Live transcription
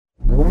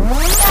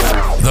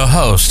The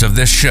host of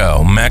this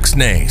show, Max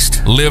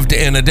Naist, lived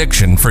in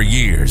addiction for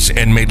years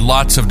and made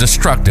lots of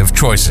destructive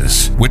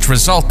choices, which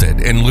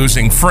resulted in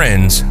losing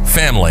friends,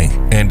 family,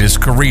 and his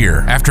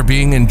career. After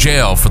being in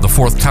jail for the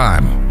fourth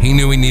time, he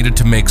knew he needed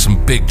to make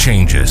some big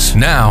changes.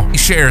 Now, he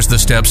shares the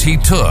steps he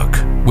took,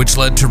 which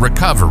led to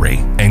recovery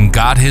and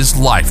got his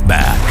life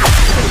back.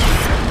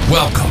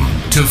 Welcome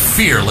to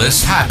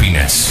Fearless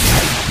Happiness.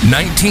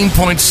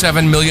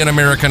 19.7 million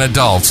American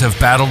adults have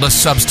battled a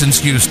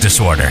substance use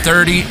disorder.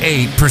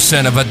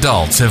 38% of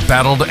adults have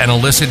battled an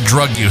illicit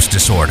drug use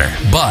disorder.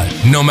 But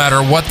no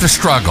matter what the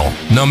struggle,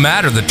 no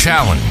matter the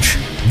challenge,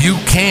 you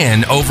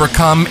can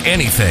overcome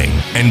anything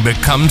and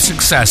become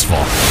successful.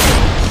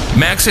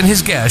 Max and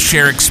his guests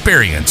share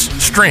experience,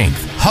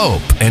 strength,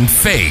 hope, and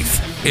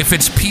faith. If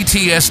it's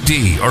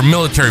PTSD or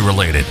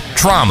military-related,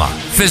 trauma,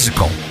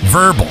 physical,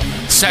 verbal,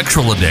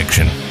 sexual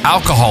addiction,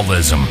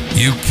 alcoholism,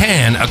 you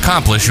can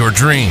accomplish your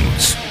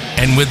dreams.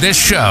 And with this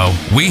show,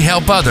 we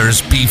help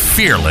others be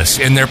fearless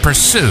in their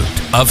pursuit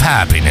of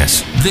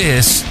happiness.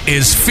 This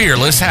is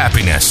Fearless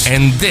Happiness,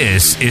 and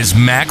this is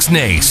Max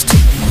Naist.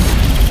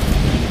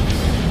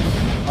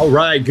 All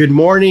right. Good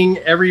morning,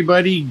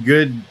 everybody.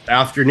 Good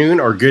afternoon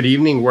or good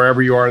evening,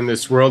 wherever you are in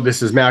this world.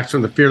 This is Max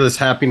from the Fearless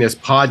Happiness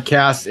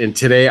Podcast. And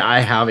today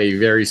I have a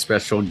very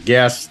special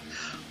guest.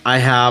 I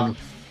have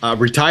a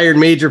retired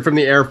major from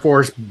the Air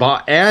Force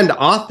and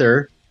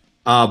author,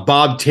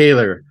 Bob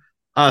Taylor.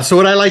 So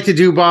what I like to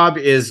do, Bob,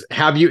 is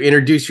have you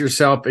introduce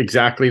yourself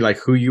exactly like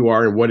who you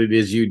are and what it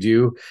is you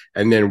do.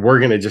 And then we're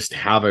going to just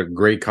have a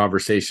great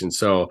conversation.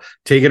 So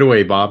take it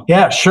away, Bob.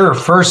 Yeah, sure.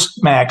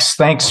 First, Max,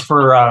 thanks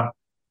for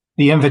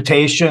the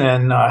invitation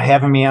and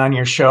having me on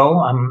your show.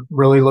 I'm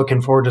really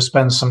looking forward to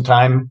spend some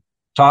time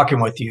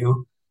talking with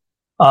you.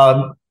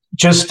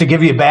 Just to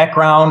give you a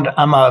background,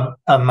 I'm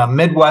a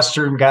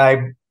Midwestern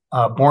guy,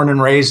 born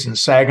and raised in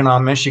Saginaw,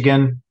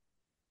 Michigan.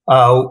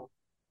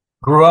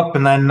 Grew up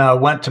and then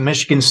went to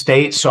Michigan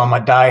State, so I'm a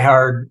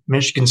diehard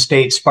Michigan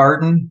State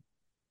Spartan.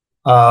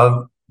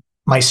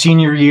 My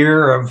senior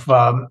year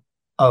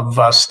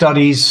of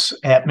studies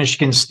at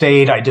Michigan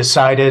State, I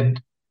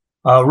decided,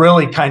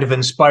 really kind of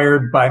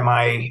inspired by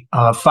my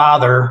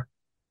father,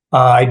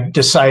 I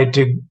decided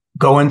to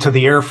go into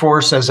the Air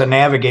Force as a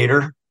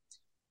navigator.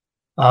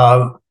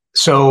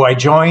 So I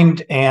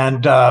joined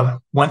and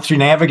went through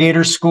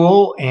navigator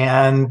school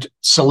and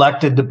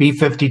selected the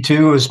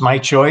B-52 as my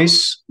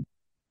choice.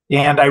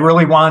 And I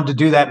really wanted to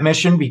do that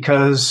mission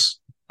because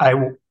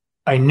I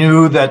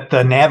knew that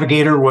the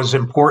navigator was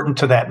important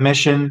to that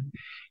mission,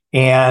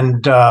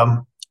 and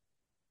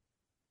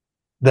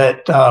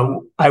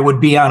that I would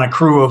be on a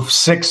crew of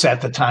 6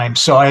 at the time.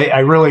 So I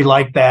really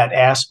liked that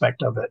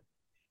aspect of it.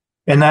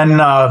 And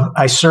then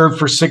I served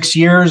for 6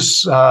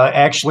 years,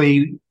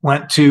 actually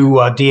went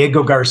to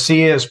Diego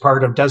Garcia as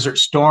part of Desert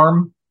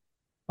Storm,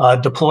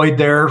 deployed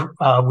there.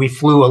 We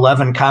flew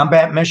 11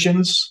 combat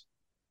missions.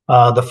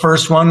 The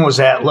first one was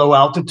at low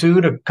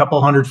altitude, a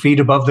couple hundred feet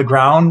above the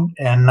ground,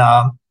 and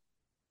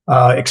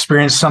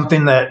experienced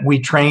something that we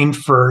trained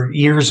for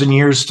years and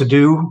years to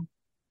do.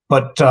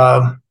 But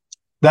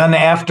then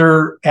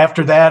after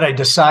that, I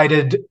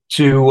decided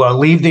to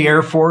leave the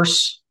Air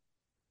Force.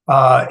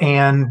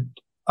 And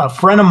a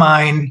friend of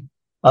mine,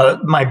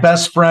 my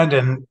best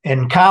friend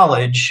in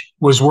college,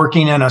 was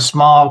working in a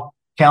small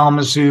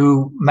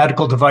Kalamazoo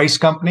medical device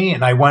company.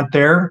 And I went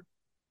there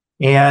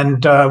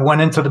and went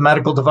into the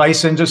medical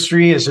device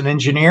industry as an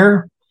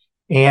engineer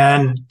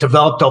and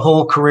developed a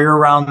whole career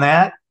around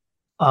that.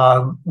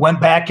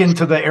 Went back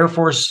into the Air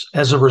Force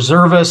as a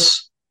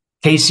reservist,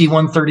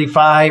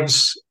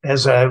 KC-135s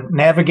as a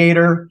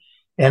navigator,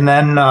 and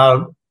then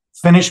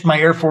finished my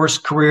Air Force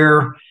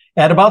career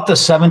at about the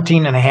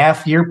 17 and a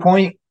half year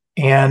point,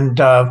 and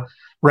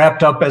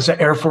wrapped up as an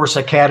Air Force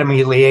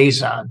Academy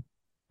liaison.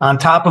 On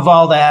top of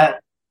all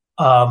that,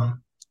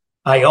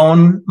 I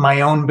own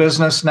my own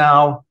business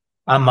now.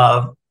 I'm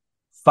a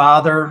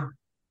father,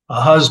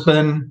 a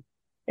husband,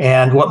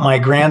 and what my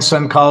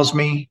grandson calls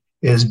me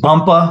is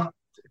Bumpa.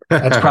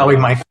 That's probably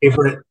my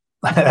favorite.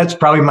 That's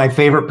probably my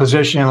favorite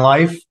position in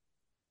life.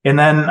 And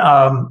then,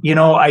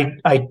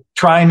 I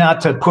try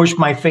not to push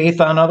my faith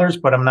on others,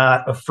 but I'm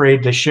not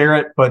afraid to share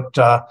it. But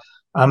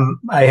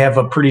I have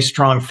a pretty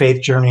strong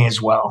faith journey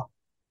as well.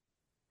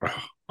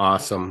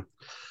 Awesome.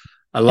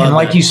 I love and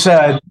like that. You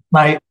said,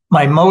 my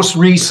most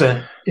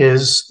recent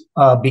is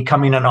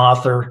becoming an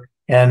author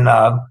and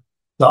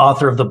the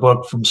author of the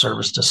book From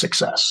Service to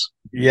Success.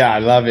 Yeah, I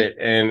love it.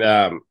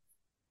 And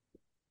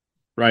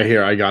right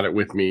here, I got it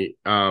with me.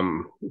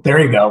 There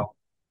you go.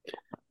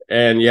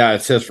 And yeah,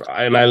 it says,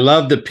 and I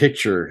love the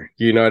picture.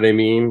 You know what I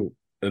mean?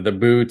 The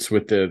boots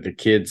with the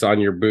kids on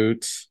your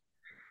boots.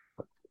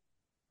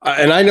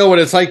 And I know what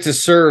it's like to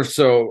serve.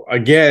 So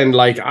again,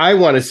 like, I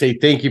want to say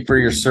thank you for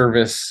your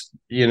service,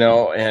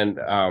 and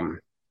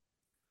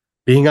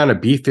being on a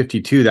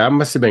B-52, that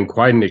must have been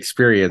quite an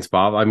experience,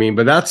 Bob. I mean,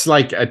 but that's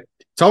like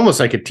it's almost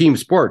like a team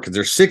sport because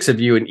there's 6 of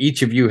you and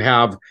each of you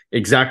have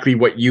exactly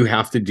what you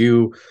have to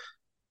do,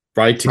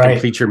 right, to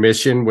complete your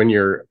mission when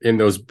you're in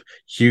those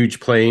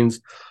huge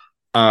planes.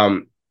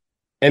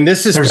 And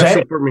this is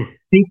special for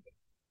me.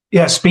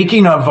 Yeah,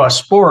 speaking of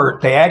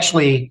sport, they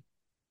actually,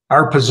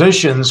 our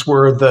positions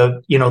were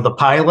the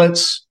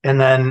pilots, and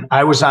then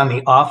I was on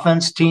the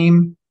offense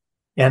team,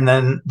 and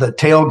then the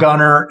tail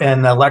gunner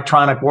and the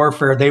electronic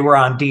warfare, they were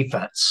on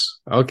defense.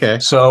 Okay.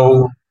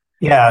 So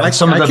yeah,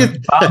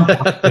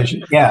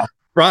 yeah.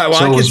 Right. Well,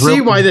 so I can see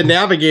why the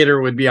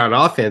navigator would be on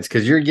offense,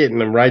 because you're getting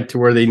them right to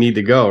where they need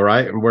to go,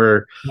 right? And yeah,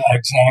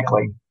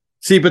 exactly.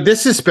 See, but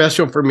this is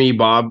special for me,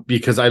 Bob,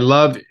 because I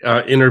love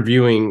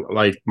interviewing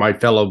like my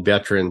fellow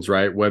veterans,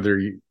 right?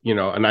 Whether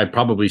and I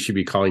probably should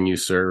be calling you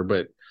sir,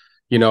 but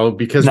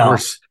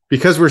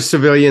because we're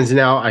civilians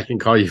now, I can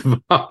call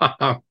you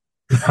Bob.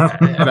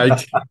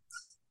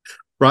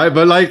 Right?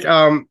 But like,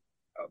 I'm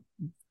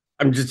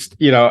just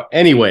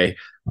anyway.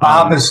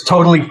 Bob is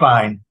totally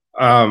fine.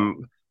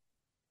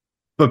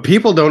 But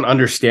people don't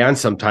understand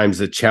sometimes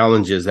the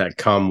challenges that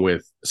come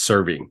with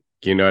serving.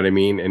 You know what I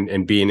mean?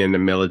 And being in the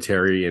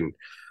military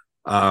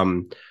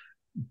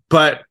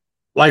but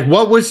like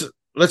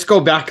let's go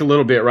back a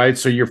little bit, right?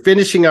 So you're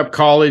finishing up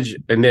college,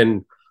 and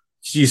then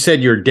you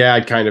said your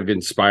dad kind of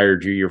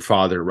inspired you, your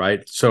father,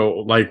 right? So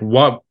like,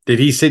 what did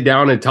he sit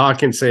down and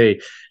talk and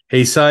say,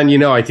 hey son,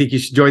 I think you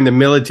should join the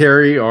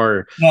military?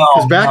 Or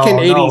because back in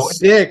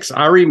 86,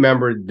 I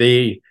remember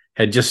they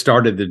had just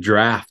started the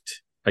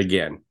draft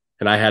again,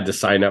 and I had to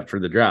sign up for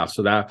the draft.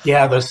 So that,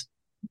 yeah, but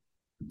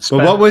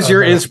what was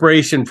your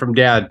inspiration from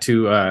dad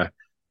to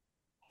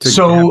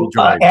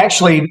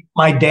actually,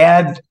 my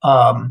dad,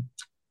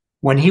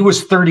 when he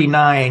was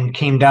 39,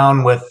 came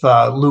down with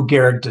Lou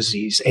Gehrig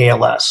disease,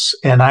 ALS,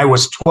 and I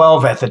was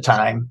 12 at the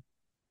time.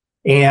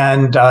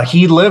 And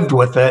he lived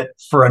with it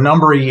for a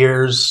number of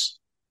years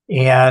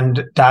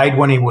and died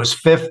when he was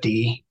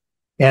 50,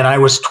 and I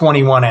was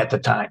 21 at the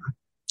time.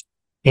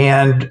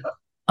 And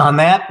on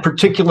that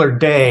particular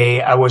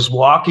day, I was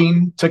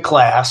walking to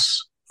class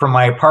from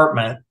my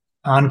apartment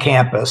on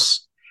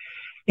campus,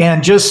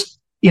 and just,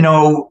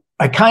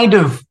 I kind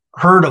of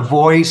heard a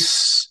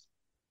voice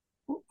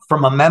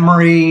from a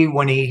memory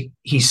when he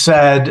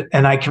said,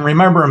 and I can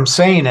remember him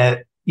saying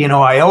it,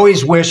 I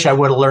always wish I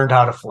would have learned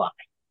how to fly.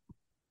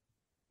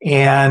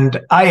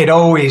 And I had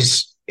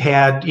always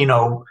had,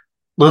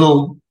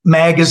 little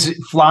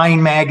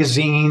flying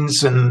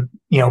magazines and,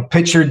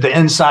 pictured the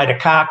inside of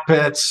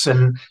cockpits.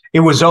 And it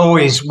was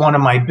always one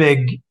of my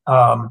big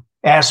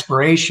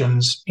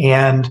aspirations.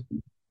 And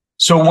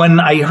so when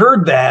I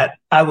heard that,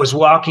 I was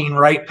walking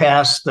right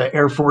past the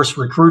Air Force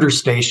recruiter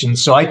station.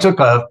 So I took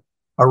a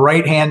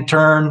right-hand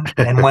turn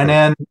and went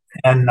in,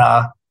 and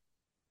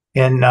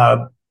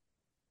 9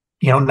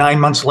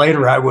 months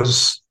later, I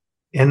was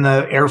in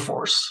the Air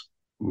Force.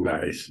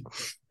 Nice.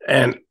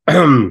 And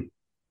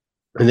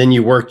and then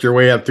you worked your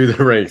way up through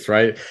the ranks,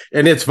 right?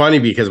 And it's funny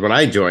because when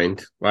I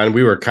joined, and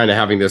we were kind of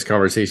having this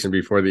conversation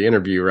before the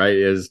interview,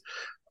 right?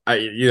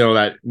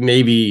 That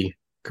Navy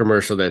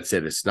commercial that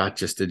said it's not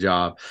just a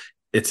job,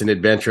 it's an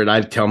adventure. And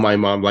I'd tell my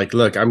mom, like,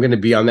 look, I'm going to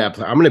be on that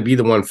I'm going to be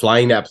the one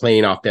flying that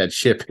plane off that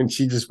ship. And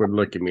she just would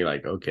look at me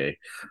like, okay.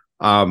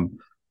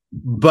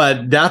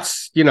 But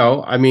that's,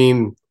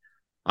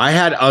 I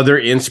had other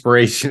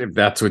inspiration, if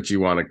that's what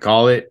you want to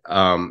call it.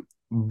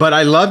 But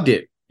I loved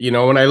it.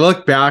 When I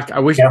look back, I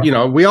wish,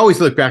 we always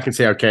look back and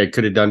say, okay, I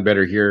could have done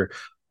better here,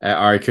 or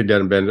I could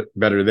have done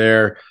better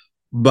there.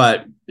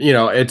 But,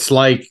 it's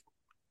like,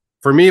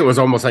 for me, it was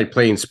almost like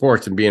playing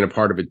sports and being a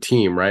part of a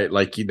team, right?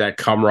 Like that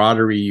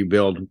camaraderie you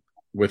build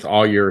with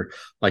all your,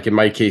 like in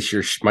my case,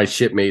 my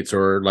shipmates,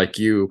 or like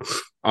you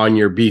on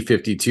your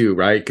B-52,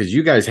 right? Because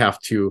you guys have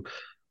to,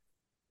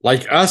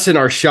 like us in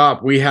our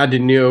shop, we had to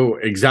know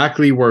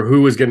exactly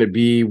who was going to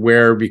be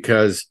where,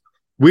 because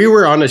we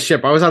were on a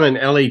ship. I was on an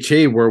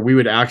LHA where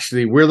we're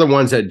the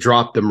ones that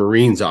dropped the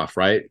Marines off,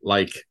 right?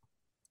 Like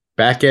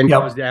back end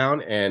goes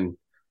down, and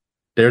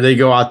there they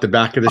go out the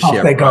back of the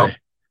ship. They go. Right?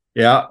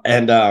 Yeah.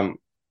 And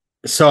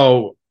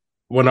so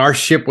when our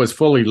ship was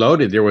fully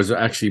loaded, there was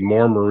actually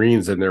more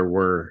Marines than there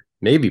were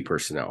Navy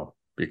personnel,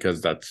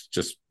 because that's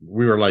just,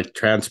 we were like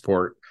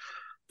transport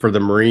for the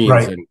Marines.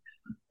 Right.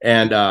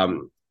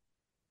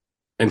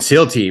 And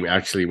SEAL team,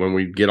 actually, when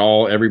we'd get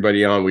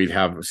everybody on, we'd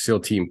have SEAL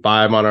Team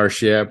 5 on our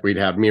ship. We'd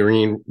have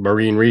Marine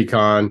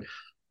Recon.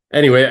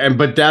 Anyway, and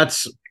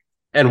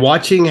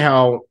watching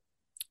how,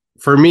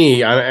 for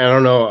me, I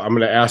don't know, I'm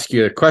going to ask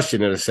you a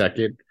question in a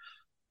second,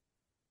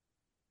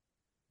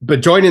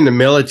 but joining the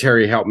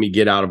military helped me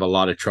get out of a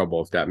lot of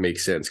trouble, if that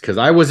makes sense. Because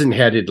I wasn't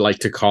headed like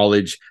to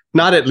college,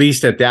 not at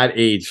least at that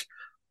age.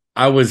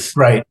 I was,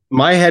 right.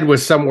 My head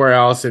was somewhere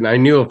else. And I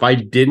knew if I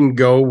didn't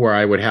go where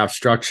I would have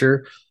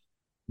structure,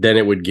 then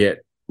it would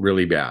get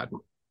really bad.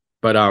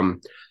 But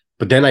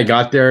then I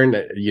got there, and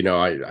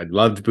I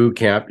loved boot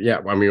camp.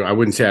 Yeah, I mean, I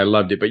wouldn't say I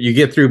loved it, but you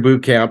get through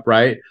boot camp,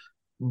 right?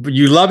 But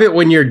you love it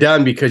when you're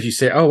done, because you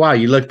say, "Oh wow!"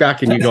 You look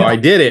back and you go, "I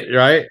did it!"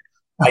 Right?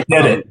 I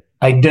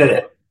did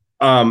it.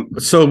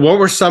 So what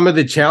were some of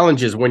the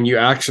challenges when you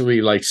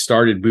actually like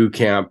started boot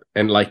camp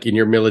and like in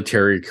your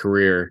military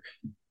career?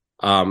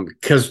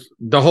 Because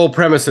the whole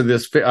premise of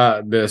this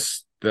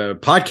the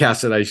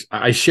podcast that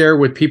I share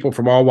with people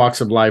from all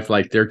walks of life,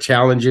 like their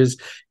challenges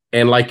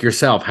and like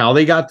yourself, how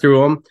they got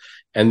through them,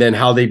 and then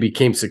how they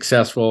became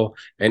successful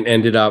and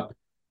ended up,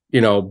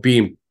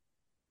 being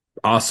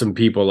awesome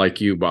people like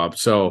you, Bob.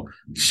 So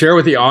share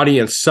with the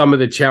audience some of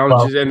the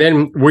challenges. And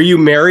then, were you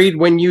married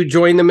when you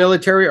joined the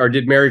military, or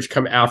did marriage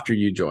come after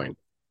you joined?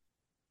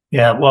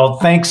 Yeah, well,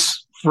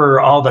 thanks for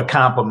all the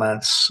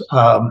compliments.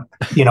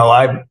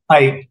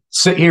 I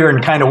sit here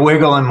and kind of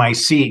wiggle in my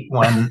seat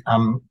when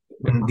I'm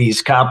in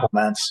these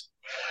compliments.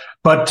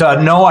 But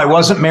no, I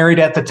wasn't married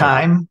at the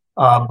time,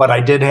 but I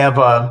did have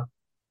a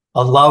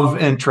love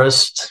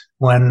interest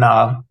when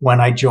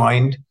I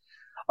joined.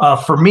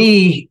 For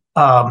me,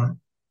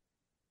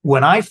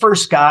 when I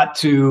first got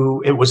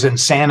to, it was in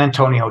San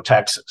Antonio,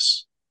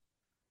 Texas.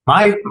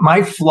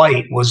 My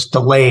flight was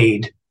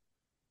delayed.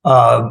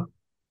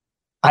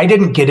 I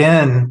didn't get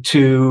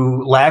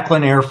into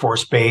Lackland Air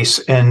Force Base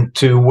and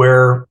to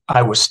where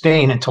I was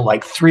staying until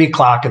like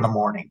 3:00 in the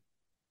morning.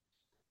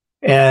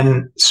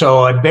 And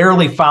so I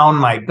barely found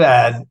my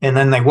bed. And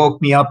then they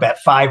woke me up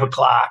at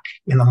 5:00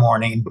 in the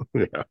morning.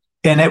 Yeah.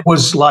 And it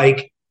was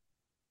like,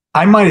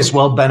 I might as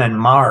well have been in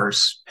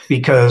Mars,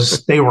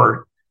 because they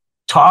were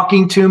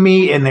talking to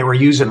me and they were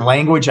using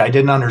language I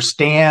didn't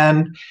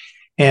understand.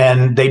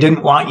 And they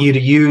didn't want you to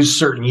use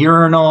certain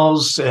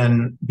urinals.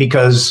 And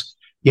because,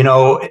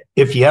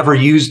 if you ever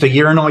used a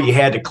urinal, you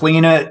had to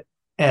clean it.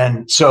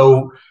 And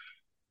so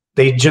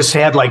they just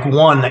had like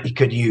one that you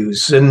could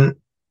use. And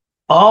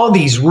all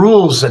these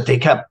rules that they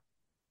kept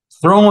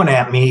throwing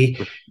at me.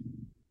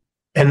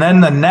 And then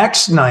the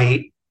next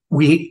night,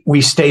 we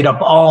stayed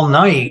up all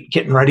night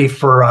getting ready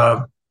for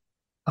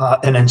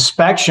an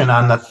inspection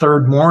on the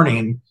third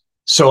morning.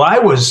 So I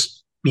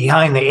was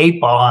behind the 8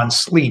 ball on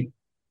sleep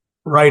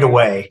right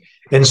away.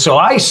 And so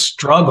I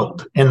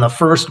struggled in the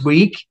first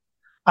week.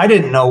 I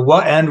didn't know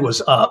what end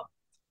was up.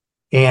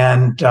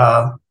 And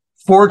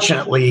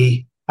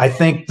fortunately, I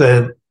think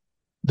the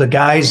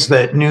guys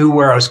that knew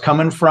where I was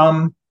coming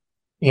from,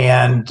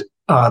 and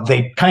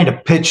they kind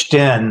of pitched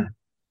in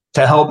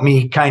to help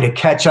me kind of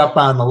catch up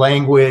on the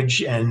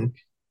language and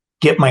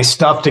get my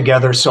stuff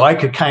together so I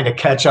could kind of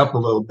catch up a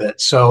little bit.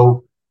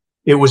 So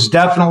it was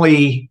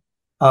definitely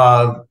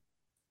kind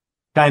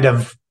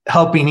of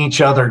helping each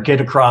other get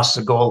across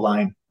the goal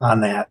line on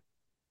that.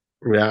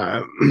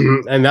 Yeah.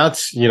 And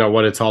that's,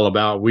 what it's all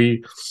about.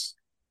 We,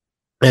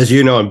 as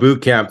you know, in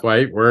boot camp,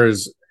 right, we're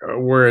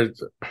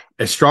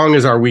as strong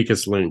as our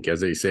weakest link, as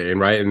they say,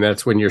 right? And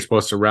that's when you're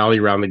supposed to rally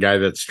around the guy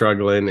that's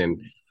struggling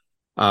and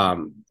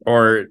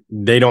or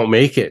they don't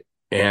make it.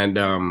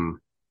 And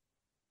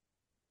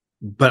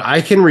but I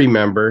can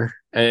remember,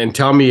 and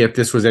tell me if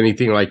this was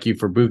anything like you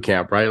for boot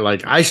camp, right?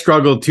 Like I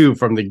struggled too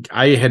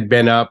I had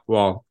been up,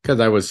 well,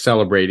 because I was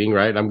celebrating,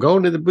 right? I'm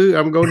going to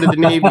the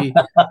Navy.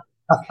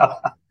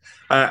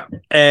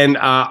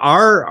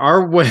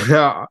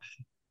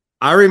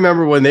 I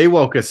remember when they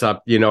woke us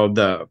up,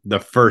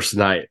 the first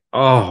night.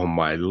 Oh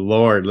my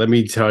Lord, let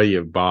me tell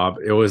you, Bob,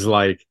 it was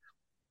like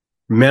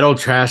metal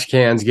trash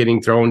cans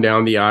getting thrown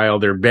down the aisle.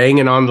 They're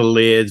banging on the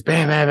lids,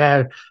 bam, bam,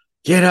 bam,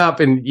 get up,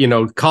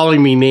 and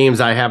calling me names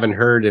I haven't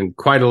heard in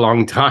quite a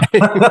long time.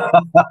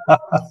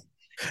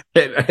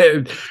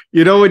 and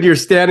when you're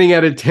standing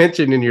at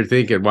attention and you're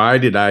thinking, why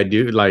did I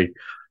do like?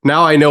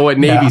 Now I know what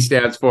Navy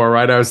stands for,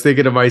 right? I was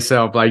thinking to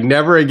myself, like,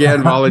 never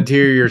again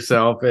volunteer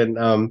yourself.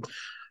 And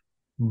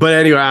but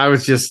anyway, I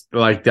was just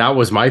like, that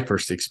was my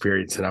first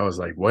experience, and I was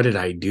like, what did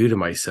I do to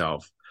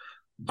myself?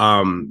 But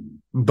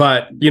I'm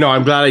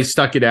glad I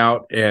stuck it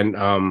out and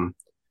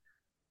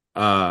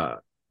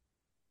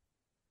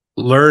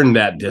learn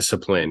that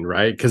discipline,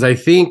 right? Because I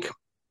think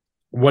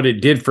what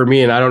it did for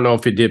me, and I don't know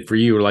if it did for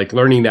you, like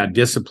learning that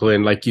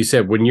discipline, like you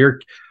said,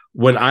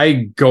 when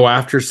I go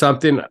after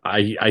something,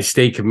 I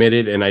stay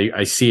committed and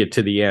I see it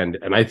to the end.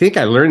 And I think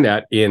I learned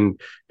that in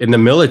the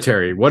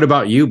military. What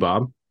about you,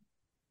 Bob?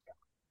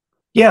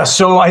 Yeah,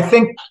 so I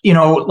think,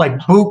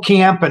 like boot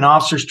camp and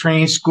officers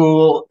training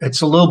school,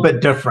 it's a little bit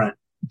different.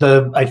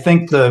 I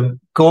think the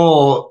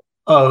goal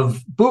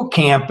of boot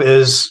camp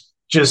is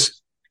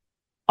just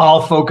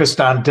all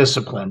focused on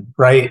discipline,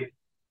 right?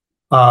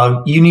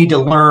 You need to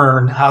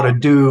learn how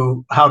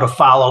to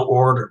follow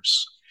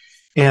orders.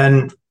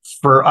 And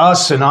for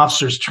us in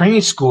officers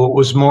training school, it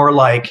was more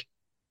like,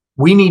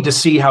 we need to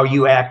see how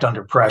you act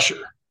under pressure.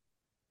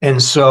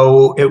 And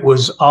so it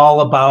was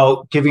all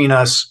about giving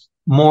us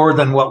more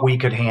than what we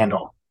could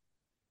handle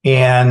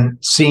and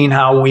seeing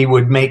how we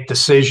would make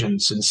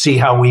decisions and see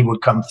how we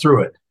would come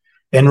through it,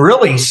 and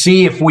really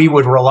see if we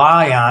would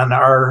rely on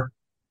our,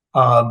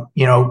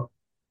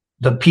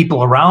 the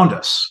people around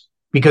us.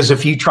 Because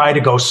if you try to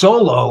go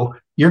solo,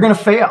 you're going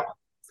to fail.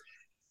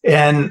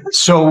 And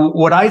so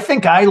what I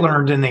think I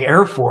learned in the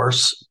Air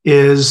Force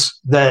is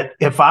that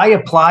if I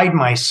applied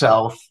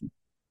myself,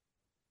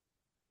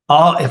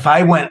 if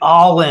I went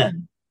all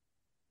in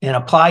and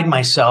applied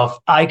myself,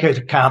 I could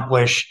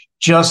accomplish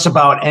just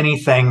about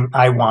anything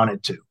I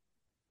wanted to.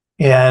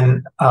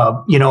 And,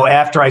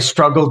 after I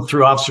struggled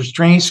through officers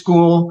training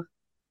school,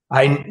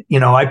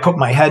 I put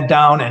my head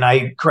down and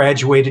I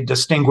graduated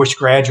distinguished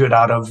graduate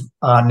out of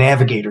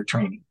navigator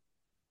training.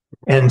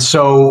 And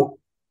so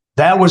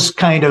that was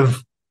kind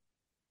of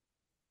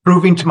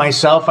proving to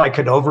myself I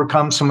could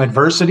overcome some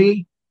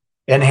adversity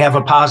and have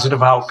a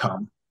positive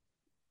outcome.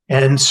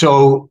 And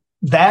so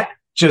that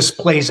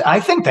I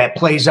think that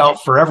plays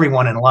out for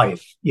everyone in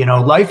life.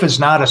 Life is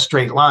not a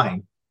straight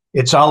line.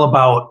 It's all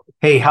about,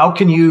 hey, how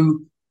can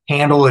you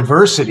handle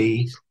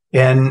adversity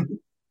and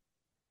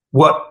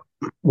what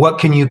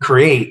can you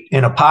create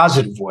in a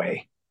positive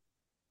way?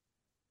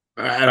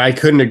 And I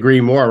couldn't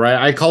agree more, right?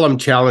 I call them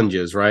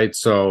challenges, right?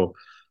 So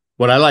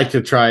what I like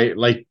to try,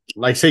 like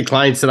say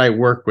clients that I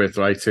work with,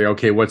 right? Say,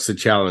 okay, what's the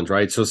challenge,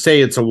 right? So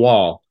say it's a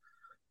wall,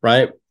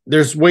 right?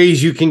 There's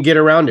ways you can get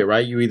around it,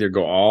 right? You either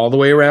go all the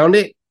way around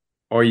it,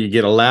 or you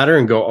get a ladder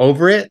and go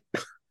over it,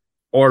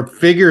 or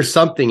figure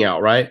something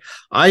out, right?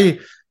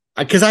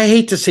 Because I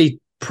hate to say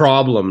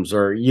problems,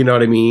 or you know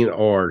what I mean,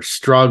 or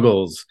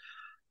struggles.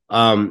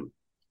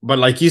 But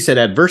like you said,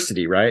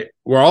 adversity, right?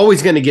 We're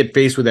always going to get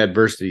faced with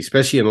adversity,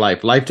 especially in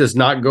life. Life does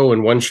not go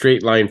in one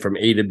straight line from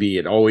A to B.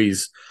 It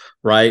always,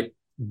 right,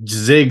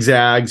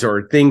 zigzags,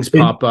 or things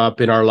pop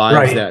up in our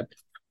lives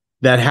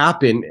that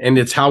happen, and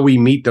it's how we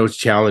meet those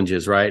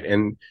challenges, right?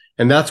 And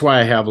that's why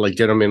I have like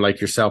gentlemen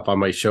like yourself on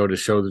my show to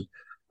show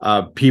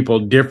people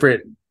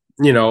different,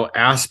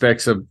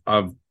 aspects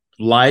of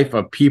life,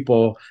 of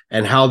people,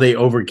 and how they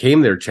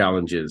overcame their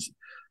challenges.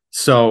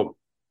 So,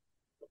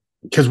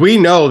 because we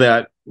know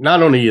that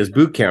not only is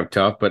boot camp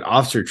tough, but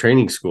officer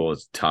training school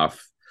is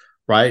tough,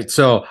 right?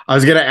 So I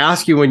was going to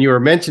ask you, when you were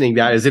mentioning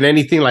that, is it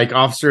anything like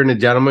Officer and a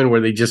Gentleman,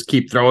 where they just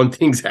keep throwing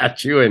things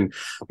at you, and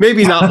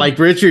maybe not like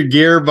Richard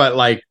Gere, but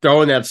like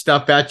throwing that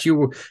stuff at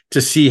you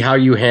to see how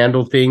you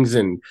handle things,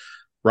 and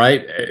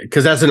right?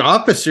 Because as an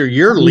officer,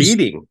 you're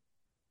leading,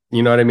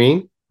 you know what I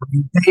mean?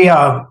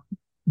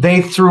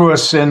 They threw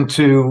us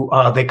into,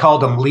 they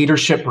called them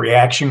leadership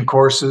reaction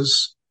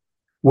courses,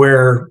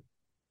 where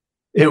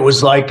it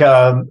was like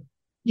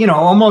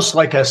almost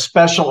like a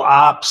special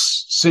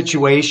ops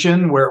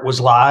situation where it was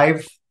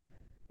live,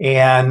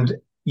 and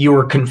you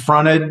were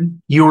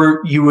confronted.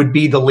 You would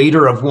be the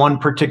leader of one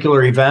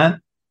particular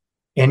event,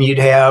 and you'd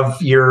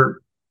have your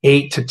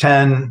 8 to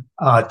 10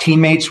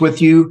 teammates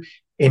with you,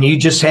 and you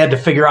just had to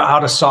figure out how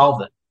to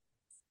solve it.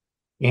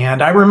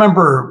 And I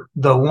remember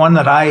the one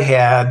that I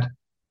had,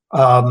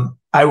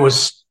 I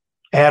was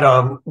at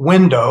a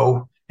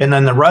window, and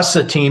then the rest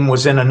of the team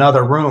was in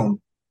another room.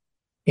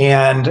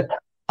 And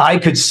I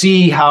could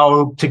see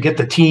how to get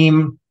the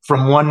team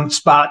from one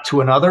spot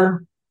to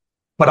another,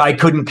 but I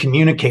couldn't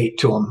communicate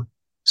to them.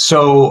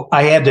 So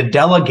I had to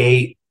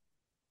delegate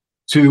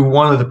to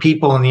one of the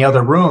people in the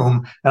other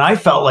room, and I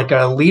felt like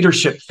a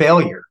leadership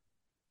failure,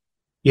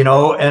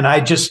 and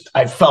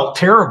I felt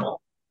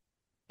terrible.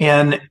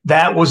 And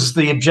that was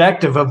the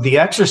objective of the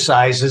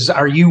exercise: is,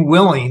 are you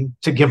willing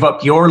to give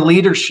up your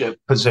leadership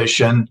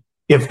position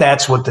if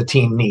that's what the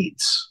team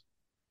needs?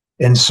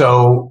 And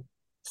so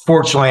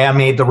fortunately, I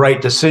made the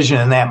right decision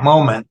in that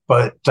moment,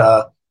 but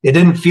it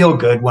didn't feel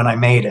good when I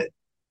made it.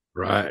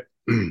 Right.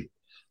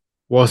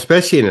 Well,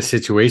 especially in a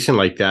situation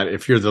like that,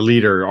 if you're the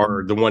leader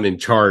or the one in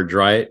charge,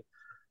 right?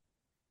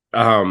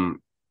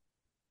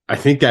 I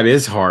think that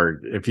is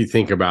hard if you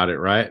think about it,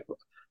 right?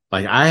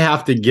 Like, I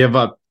have to give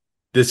up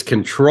this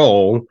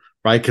control,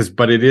 right?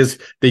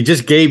 They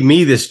just gave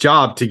me this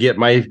job to get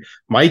my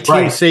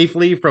team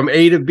safely from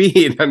A to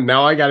B, and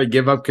now I got to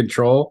give up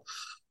control.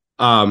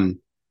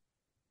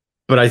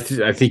 But I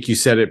think you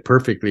said it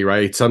perfectly,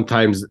 right?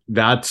 Sometimes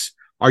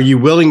are you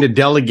willing to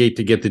delegate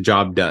to get the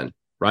job done,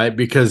 right?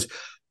 Because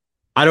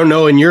I don't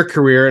know in your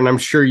career, and I'm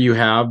sure you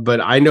have,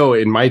 but I know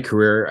in my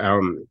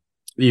career,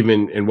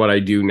 even in what I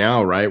do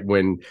now, right?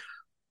 When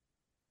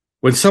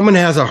someone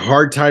has a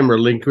hard time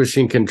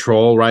relinquishing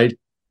control, right?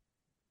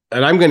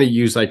 And I'm going to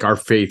use like our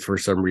faith for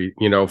some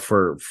reason,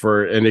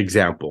 for an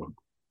example.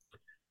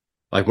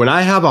 Like when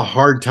I have a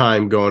hard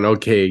time going,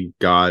 okay,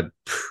 God,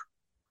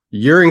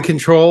 you're in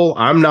control,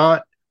 I'm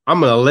not.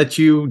 I'm going to let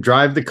you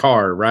drive the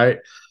car, right?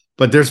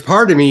 But there's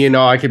part of me,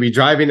 I could be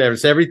driving,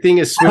 if everything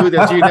is smooth,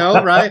 as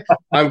right?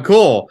 I'm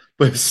cool.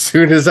 But as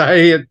soon as I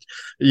hit,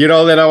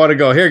 then I want to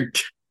go, here,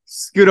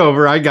 scoot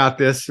over, I got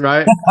this,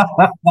 right?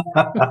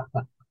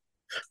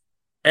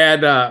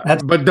 And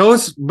but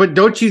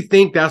don't you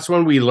think that's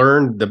when we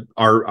learn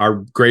our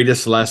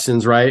greatest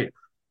lessons, right?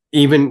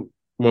 Even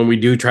when we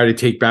do try to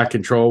take back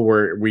control,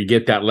 where we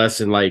get that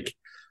lesson, like,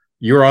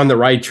 you're on the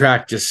right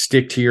track, just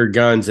stick to your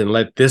guns and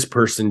let this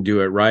person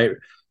do it, right?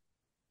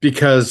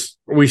 Because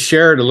we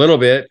shared a little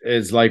bit,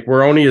 is like,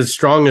 we're only as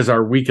strong as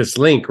our weakest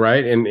link,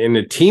 right? And in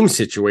a team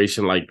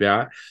situation like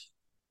that,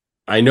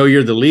 I know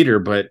you're the leader,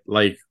 but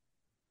like,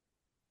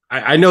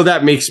 I know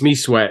that makes me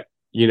sweat,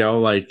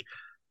 like,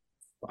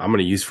 I'm going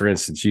to use, for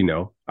instance,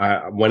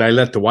 when I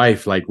let the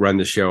wife like run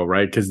the show,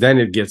 right? Because then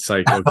it gets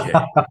like, okay.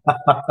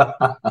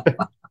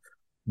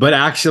 But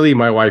actually,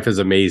 my wife is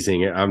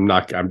amazing.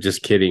 I'm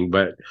just kidding.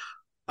 But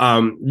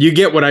you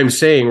get what I'm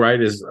saying, right?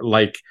 Is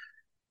like,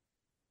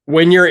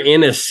 when you're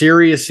in a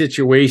serious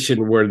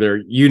situation where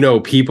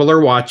people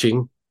are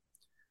watching,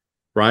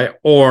 right?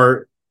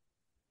 Or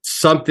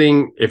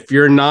something, if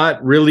you're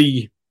not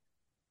really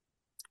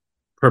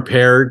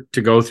prepared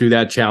to go through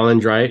that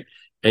challenge, right?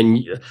 And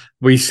you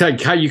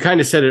kind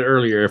of said it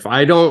earlier. If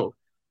I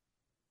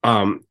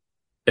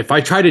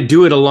try to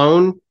do it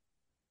alone,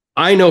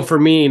 I know for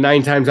me,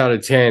 9 times out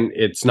of 10,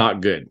 it's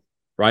not good,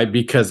 right?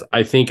 Because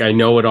I think I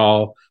know it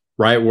all,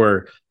 right?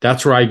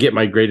 That's where I get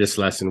my greatest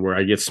lesson, where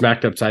I get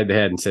smacked upside the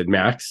head and said,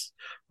 Max,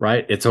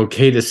 right? It's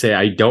okay to say,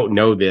 I don't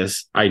know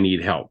this. I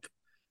need help,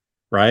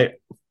 right?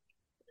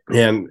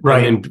 And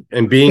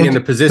being in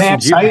the position,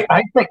 Max,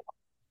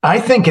 I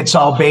think it's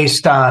all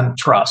based on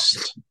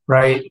trust,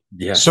 right?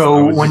 Yes.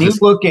 So when you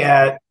look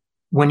at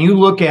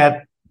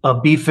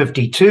a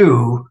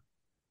B-52,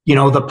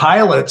 the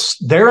pilots,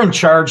 they're in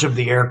charge of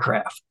the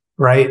aircraft,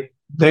 right?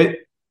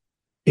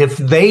 If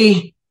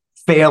they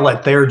fail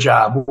at their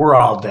job, we're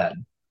all dead.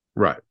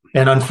 Right.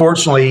 And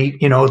unfortunately,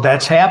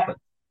 that's happened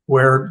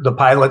where the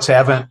pilots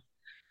haven't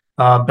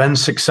been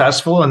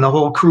successful and the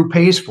whole crew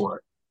pays for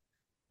it.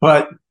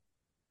 But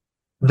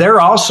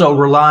they're also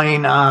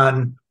relying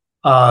on,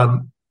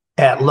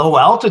 at low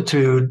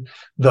altitude,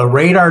 the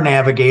radar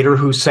navigator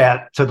who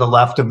sat to the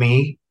left of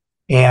me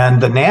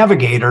and the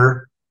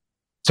navigator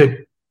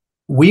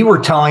we were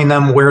telling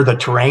them where the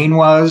terrain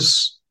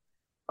was,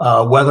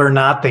 whether or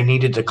not they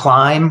needed to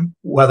climb,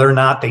 whether or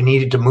not they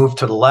needed to move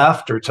to the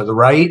left or to the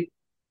right.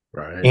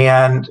 Right.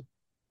 And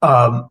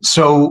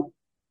so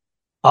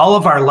all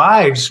of our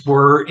lives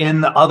were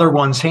in the other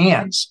one's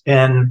hands.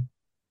 And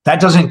that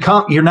doesn't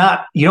come, you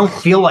don't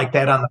feel like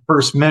that on the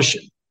first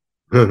mission.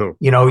 You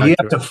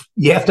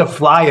have to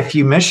fly a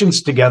few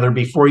missions together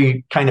before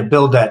you kind of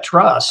build that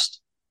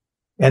trust.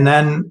 And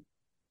then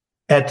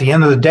at the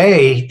end of the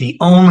day, the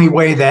only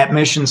way that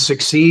mission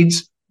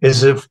succeeds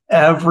is if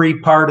every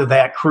part of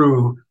that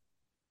crew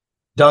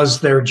does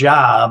their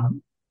job.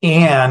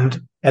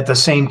 And at the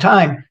same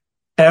time,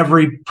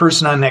 every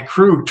person on that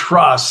crew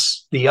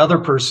trusts the other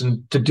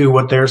person to do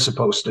what they're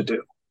supposed to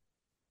do.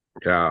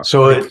 Yeah.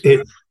 So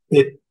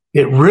it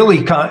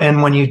really,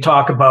 and when you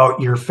talk about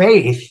your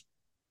faith,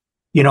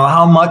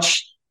 how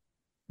much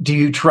do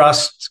you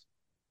trust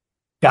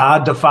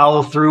God to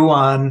follow through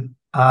on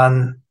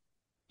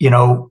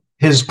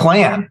his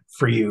plan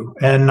for you?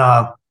 And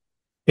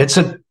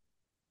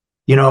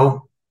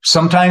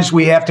sometimes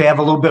we have to have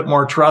a little bit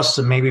more trust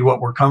than maybe what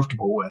we're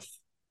comfortable with.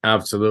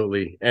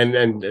 Absolutely.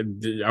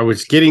 And I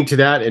was getting to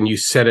that, and you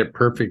said it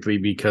perfectly,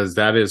 because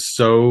that is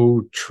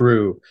so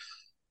true.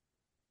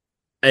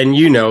 And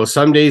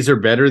some days are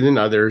better than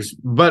others,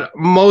 but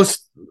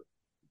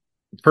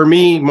for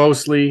me,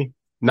 mostly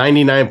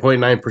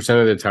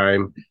 99.9% of the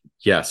time,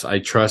 yes, I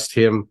trust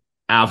him.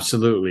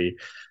 Absolutely.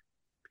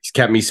 He's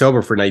kept me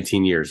sober for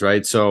 19 years,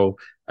 right? So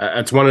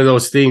it's one of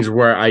those things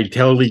where I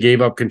totally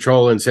gave up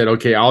control and said,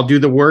 okay, I'll do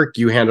the work,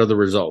 you handle the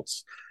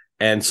results.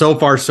 And so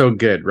far, so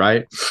good,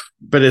 right?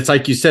 But it's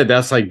like you said,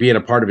 that's like being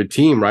a part of a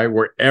team, right?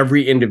 Where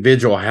every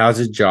individual has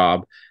a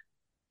job,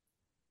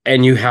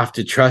 and you have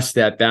to trust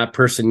that that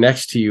person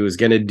next to you is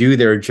going to do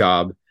their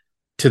job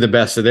to the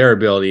best of their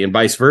ability, and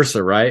vice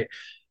versa, right?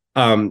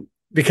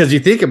 Because you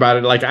think about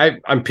it, like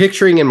I'm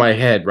picturing in my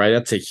head, right?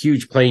 That's a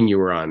huge plane you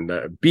were on.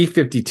 The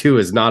B-52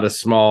 is not a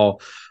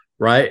small,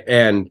 right?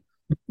 And,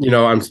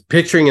 I'm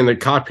picturing in the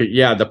cockpit,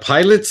 yeah, the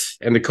pilots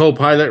and the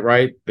co-pilot,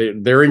 right?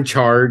 They're in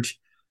charge,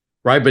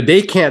 right? But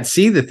they can't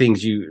see the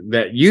things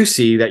that you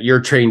see, that you're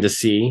trained to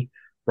see,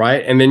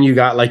 right? And then you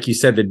got, like you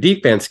said, the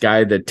defense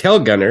guy, the tail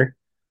gunner,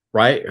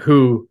 right?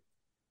 Who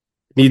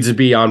needs to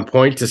be on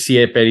point to see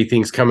if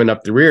anything's coming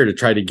up the rear to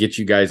try to get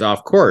you guys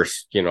off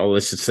course.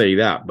 Let's just say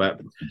that.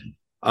 But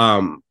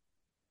I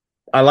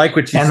like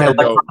what you said,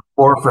 though.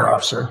 Warfare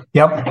officer.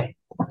 Yep.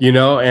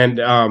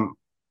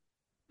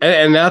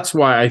 And that's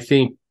why I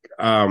think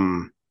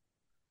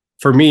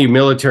for me,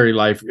 military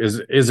life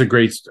is a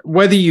great,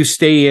 whether you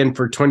stay in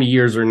for 20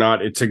 years or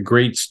not, it's a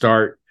great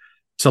start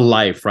to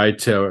life, right?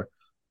 To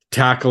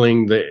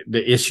tackling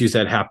the issues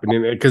that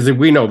happen. Because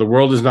we know the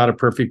world is not a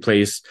perfect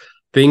place.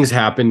 Things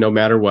happen no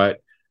matter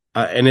what.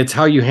 And it's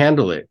how you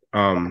handle it.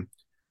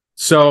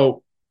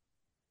 So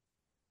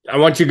I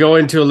want you to go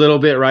into a little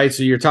bit, right?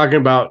 So you're talking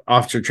about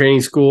officer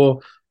training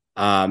school.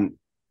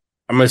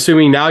 I'm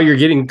assuming now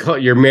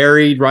you're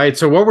married, right?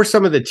 So what were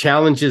some of the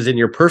challenges in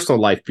your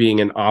personal life being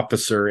an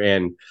officer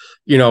and,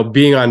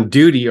 being on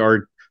duty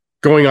or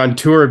going on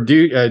tour of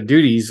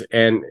duties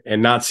and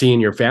not seeing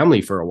your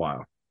family for a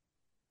while?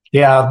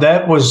 Yeah,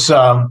 that was,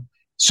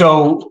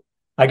 so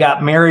I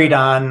got married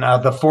on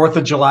the 4th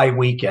of July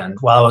weekend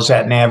while I was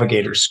at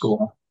navigator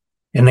school,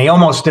 and they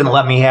almost didn't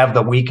let me have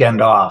the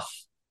weekend off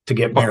to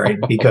get married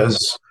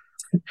because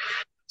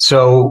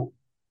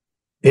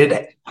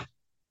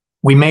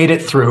we made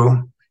it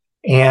through,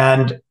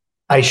 and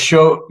I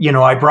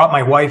brought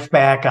my wife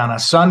back on a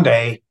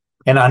Sunday,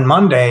 and on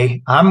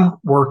Monday I'm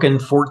working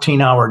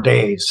 14-hour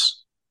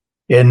days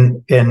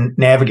in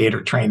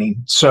navigator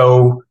training.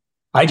 So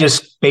I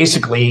just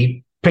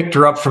basically picked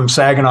her up from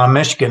Saginaw,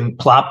 Michigan,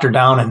 plopped her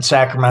down in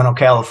Sacramento,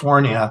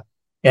 California,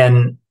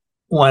 and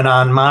went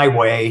on my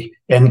way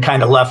and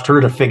kind of left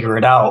her to figure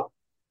it out.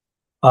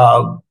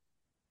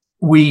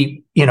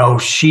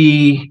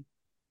 She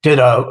did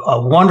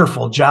a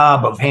wonderful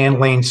job of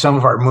handling some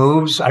of our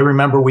moves. I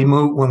remember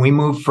when we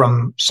moved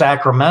from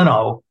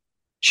Sacramento,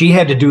 she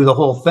had to do the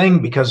whole thing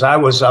because I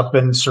was up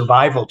in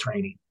survival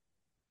training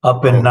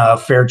up in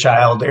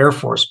Fairchild Air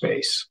Force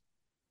Base.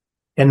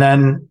 And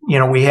then,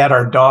 we had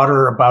our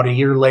daughter about a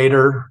year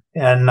later.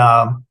 And,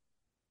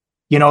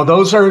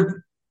 those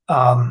are,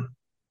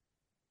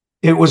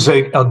 it was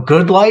a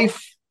good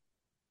life,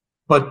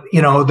 but,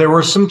 there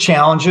were some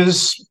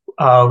challenges.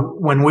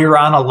 When we were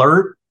on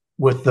alert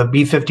with the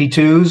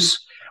B-52s,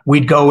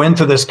 we'd go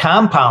into this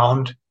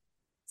compound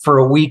for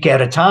a week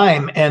at a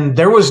time, and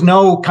there was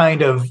no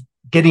kind of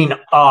getting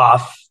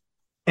off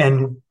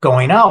and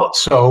going out.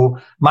 So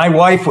my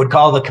wife would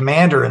call the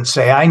commander and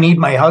say, I need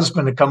my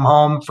husband to come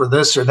home for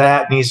this or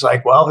that. And he's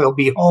like, well, he'll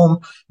be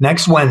home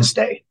next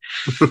Wednesday.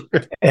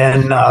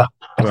 And,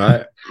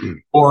 right.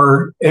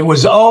 Or it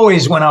was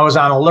always when I was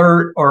on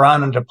alert or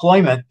on a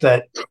deployment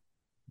that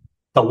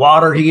the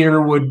water heater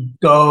would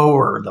go,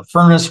 or the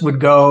furnace would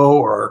go,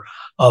 or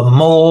a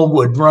mole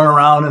would run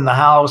around in the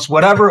house,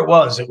 whatever it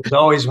was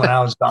always when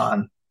I was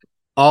gone.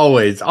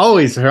 Always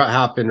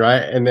happened.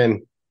 Right. And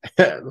then,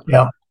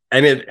 yeah.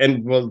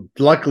 And well,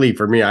 luckily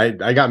for me,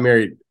 I got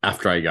married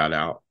after I got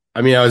out.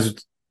 I mean, I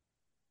was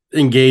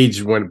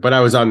engaged but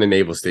I was on the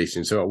naval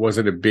station, so it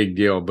wasn't a big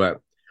deal.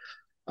 But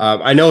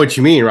I know what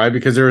you mean, right?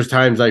 Because there was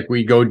times like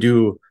we go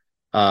do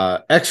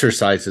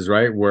exercises,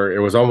 right, where it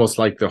was almost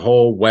like the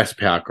whole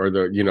Westpac or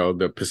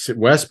the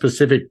West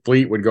Pacific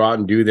Fleet would go out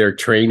and do their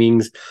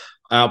trainings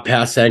out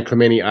past San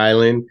Clemente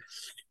Island.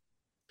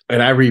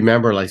 And I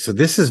remember, so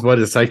this is what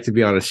it's like to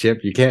be on a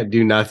ship. You can't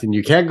do nothing.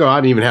 You can't go out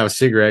and even have a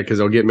cigarette because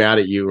they'll get mad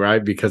at you,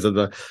 right? Because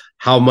of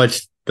how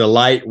much the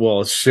light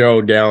will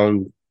show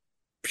down.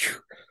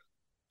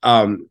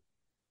 And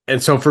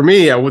so for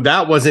me,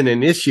 that wasn't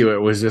an issue. It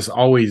was just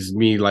always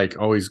me,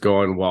 always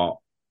going,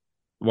 well,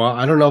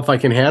 I don't know if I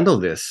can handle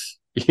this.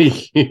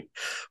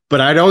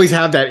 But I'd always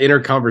have that inner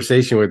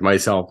conversation with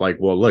myself,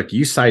 well, look,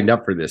 you signed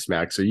up for this,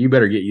 Max, so you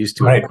better get used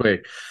to it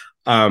quick.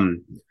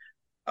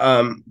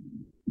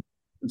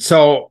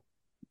 So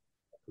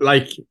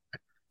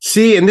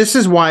see, and this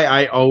is why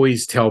I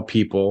always tell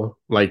people,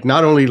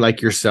 not only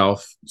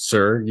yourself,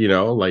 sir,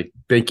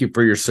 thank you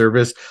for your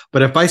service,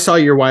 but if I saw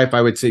your wife,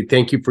 I would say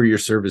thank you for your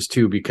service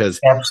too, because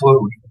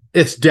absolutely,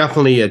 it's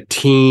definitely a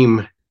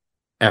team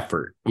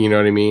effort. You know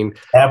what I mean?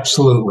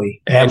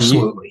 Absolutely.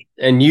 Absolutely.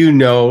 And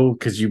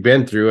because you've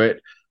been through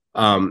it,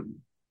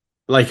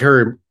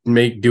 her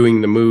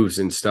doing the moves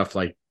and stuff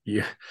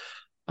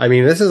I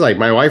mean, this is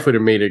my wife would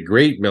have made a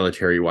great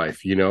military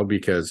wife,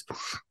 because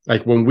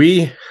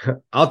when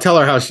I'll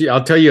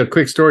tell you a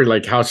quick story,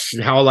 how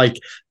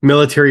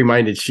military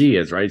minded she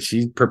is, right?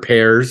 She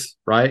prepares,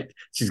 right?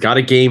 She's got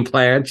a game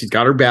plan. She's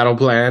got her battle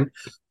plan.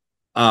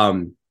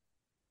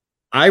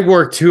 I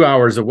work 2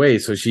 hours away.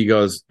 So she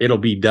goes, it'll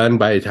be done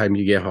by the time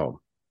you get home,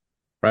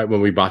 right?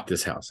 When we bought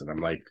this house. And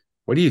I'm like,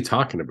 what are you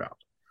talking about?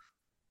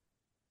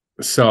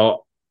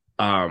 So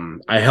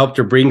I helped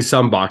her bring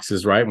some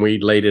boxes, right? And we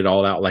laid it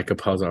all out like a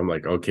puzzle. I'm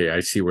like, okay, I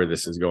see where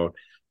this is going.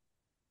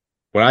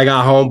 When I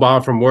got home,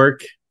 Bob, from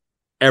work,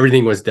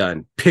 everything was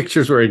done.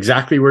 Pictures were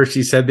exactly where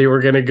she said they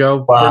were going to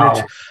go.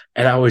 Wow.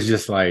 And I was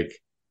just and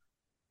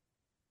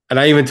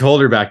I even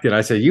told her back then,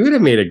 I said, you would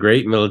have made a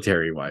great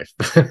military wife.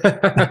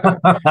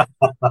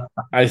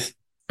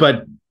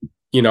 But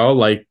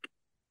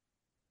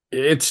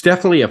it's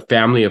definitely a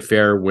family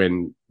affair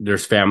when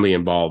there's family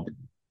involved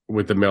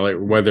with the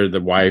military, whether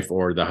the wife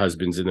or the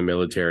husband's in the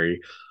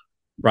military,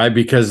 right?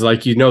 Because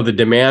the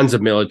demands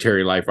of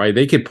military life, right?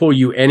 They could pull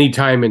you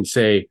anytime and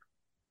say,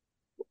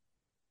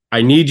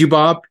 I need you,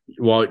 Bob.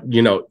 Well,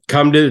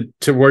 come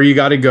to where you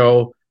got to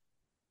go.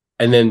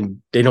 And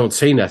then they don't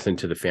say nothing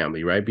to the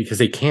family, right? Because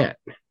they can't,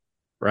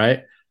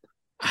 right?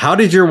 How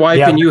did your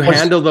wife and you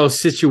handle those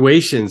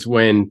situations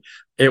when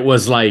it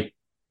was like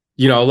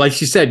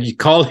she said, you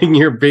calling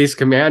your base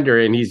commander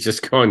and he's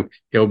just going,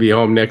 he'll be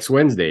home next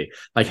Wednesday.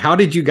 How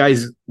did you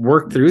guys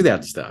work through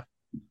that stuff?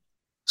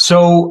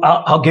 So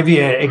I'll give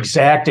you an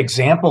exact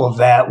example of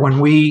that.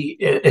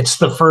 It's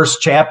the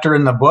first chapter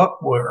in the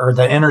book or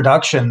the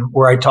introduction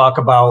where I talk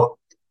about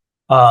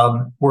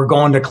we're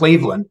going to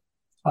Cleveland.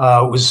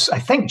 It was, I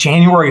think,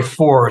 January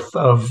 4th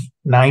of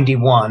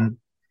 91.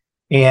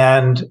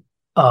 And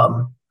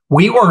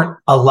we weren't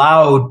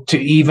allowed to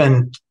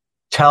even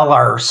tell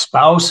our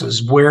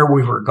spouses where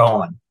we were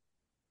going.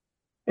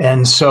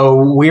 And so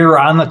we were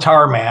on the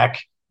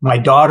tarmac. My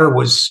daughter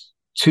was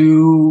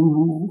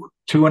two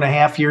and a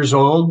half years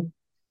old.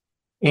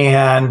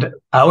 And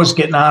I was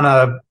getting on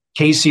a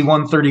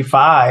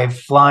KC-135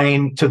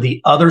 flying to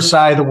the other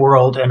side of the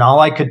world. And all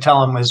I could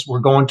tell them is we're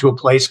going to a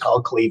place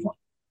called Cleveland.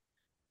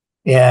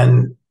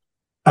 And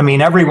I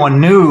mean, everyone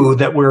knew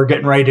that we were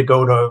getting ready to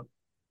go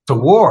to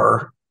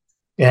war.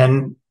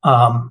 And,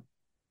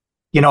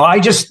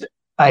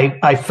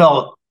 I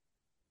felt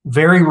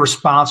very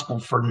responsible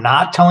for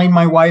not telling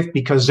my wife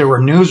because there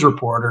were news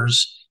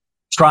reporters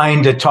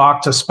trying to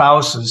talk to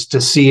spouses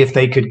to see if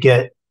they could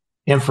get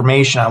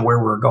information on where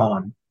we're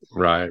going.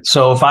 Right.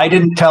 So if I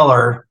didn't tell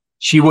her,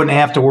 she wouldn't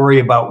have to worry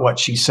about what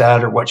she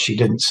said or what she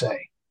didn't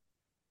say.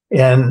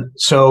 And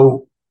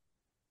so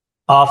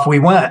off we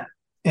went,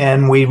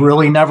 and we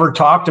really never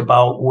talked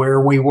about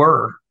where we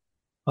were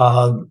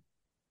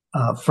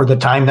for the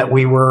time that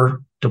we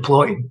were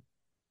deployed.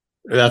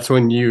 That's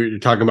when you're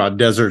talking about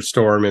Desert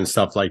Storm and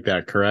stuff like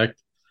that,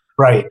 correct?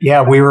 Right.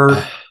 Yeah, we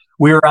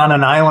were on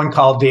an island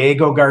called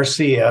Diego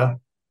Garcia,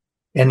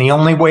 and the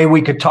only way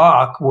we could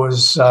talk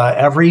was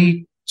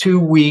every 2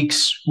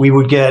 weeks we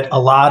would get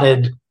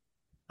allotted,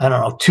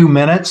 2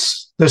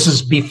 minutes. This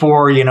is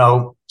before,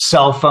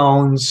 cell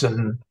phones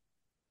and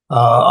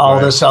all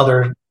this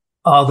other,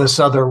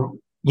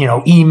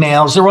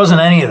 emails. There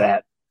wasn't any of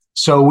that.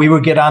 So we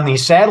would get on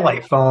these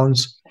satellite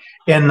phones,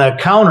 and the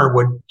counter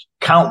would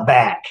count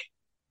back,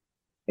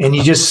 and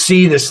you just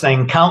see this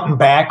thing counting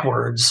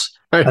backwards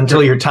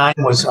until your time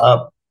was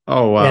up.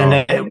 Oh, wow. And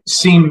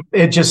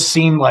it just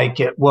seemed like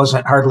it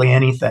wasn't hardly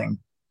anything.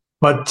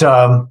 But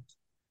I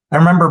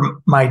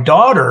remember my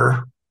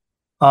daughter,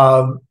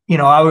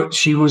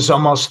 she was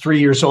almost 3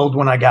 years old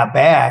when I got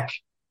back.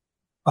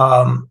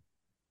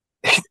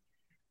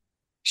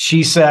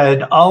 She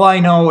said, "All I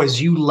know is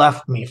you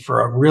left me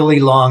for a really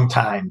long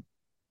time."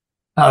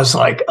 I was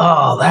like,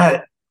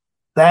 "Oh,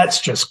 that's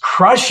just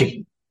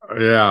crushing."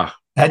 Yeah.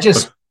 That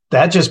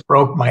just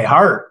broke my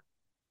heart.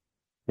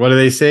 What do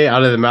they say?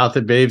 Out of the mouth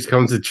of babes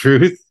comes the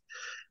truth,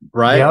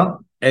 right? Yeah.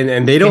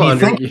 And they don't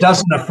think it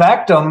doesn't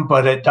affect them,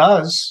 but it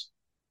does.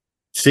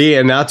 See,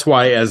 and that's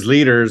why as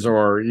leaders,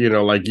 or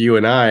like you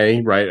and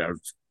I, right,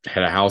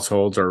 head of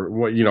households, or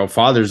what,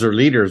 fathers or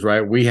leaders,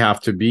 right, we have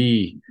to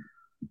be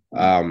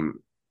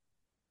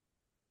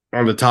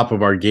on the top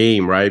of our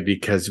game, right?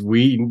 Because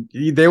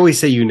they always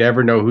say you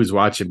never know who's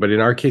watching, but in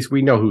our case,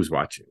 we know who's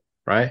watching,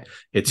 right?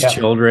 It's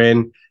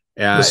children.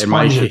 They're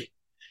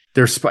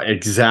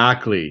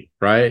exactly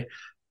right.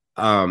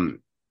 And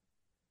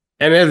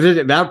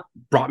that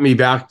brought me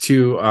back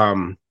to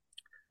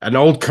an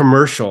old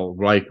commercial,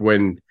 like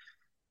when,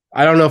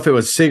 I don't know if it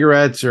was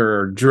cigarettes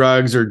or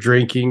drugs or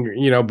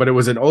drinking, but it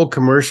was an old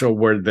commercial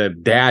where the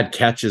dad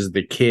catches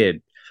the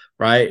kid,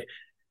 right?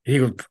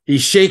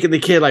 He's shaking the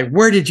kid like,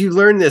 "Where did you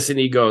learn this?" And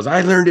he goes,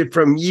 "I learned it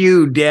from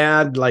you,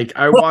 Dad. Like,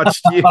 I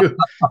watched you."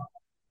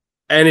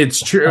 And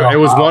it's true. It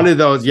was one of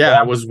those.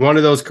 Yeah, it was one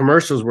of those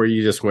commercials where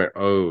you just went,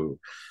 "Oh,"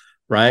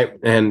 right.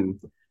 And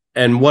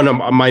one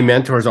of my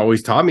mentors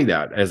always taught me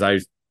that as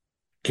I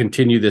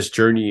continue this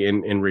journey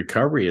in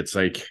recovery. It's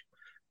like,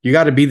 you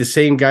got to be the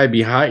same guy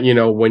behind,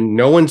 when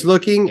no one's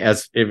looking,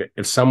 as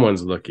if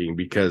someone's looking,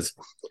 because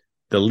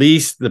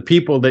the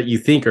people that you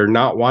think are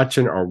not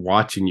watching are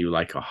watching you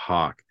like a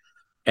hawk.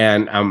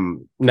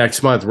 And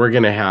next month we're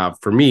going to have,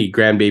 for me,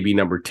 grandbaby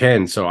number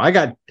 10. So I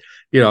got,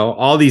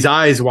 all these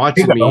eyes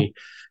watching me,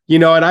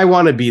 and I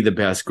want to be the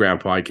best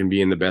grandpa I can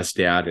be and the best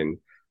dad. And,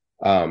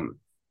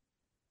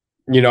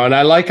 and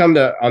I like on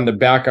the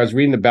back, I was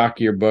reading the back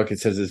of your book, it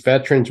says, as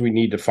veterans, we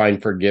need to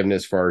find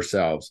forgiveness for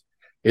ourselves.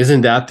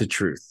 Isn't that the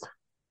truth?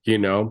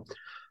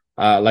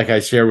 Like I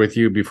shared with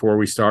you before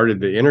we started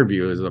the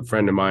interview, as a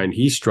friend of mine,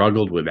 he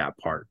struggled with that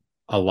part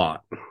a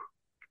lot.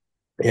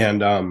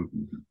 And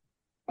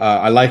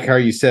I like how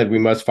you said we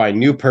must find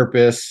new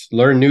purpose,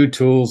 learn new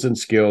tools and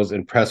skills,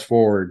 and press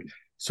forward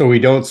so we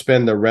don't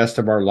spend the rest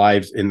of our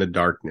lives in the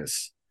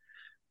darkness.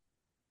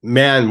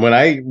 Man, when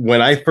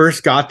I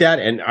first got that,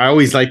 and I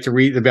always like to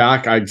read the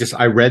back,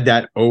 I read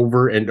that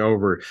over and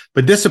over.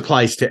 But this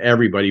applies to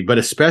everybody, but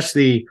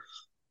especially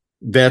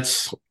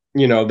vets,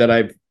 that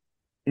I've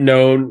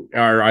known,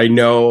 or I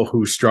know,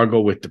 who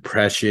struggle with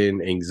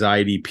depression,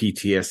 anxiety,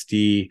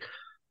 PTSD,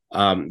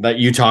 that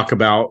you talk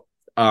about.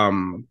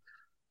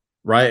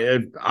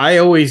 Right.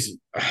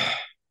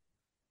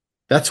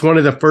 That's one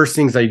of the first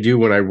things I do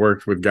when I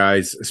worked with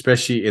guys,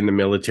 especially in the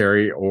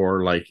military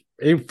or like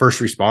first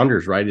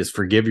responders, right, is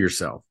forgive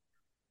yourself,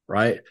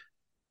 right?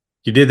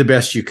 You did the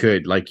best you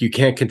could. Like, you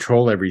can't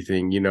control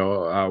everything,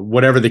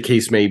 whatever the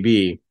case may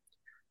be.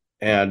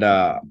 And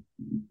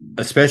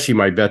especially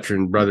my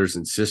veteran brothers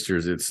and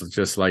sisters, it's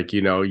just like,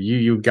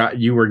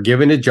 you were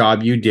given a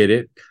job, you did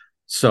it.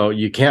 So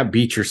you can't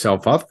beat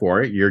yourself up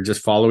for it. You're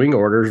just following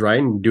orders, right?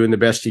 And doing the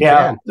best you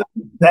can.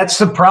 That's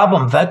the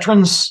problem.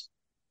 Veterans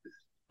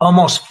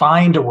almost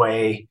find a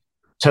way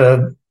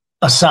to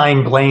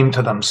assign blame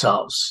to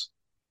themselves.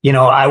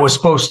 I was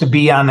supposed to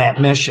be on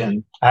that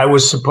mission. I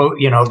was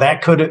supposed,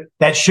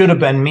 that should have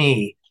been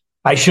me.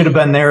 I should have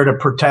been there to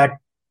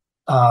protect,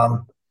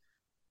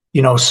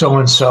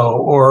 so-and-so,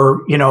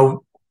 or,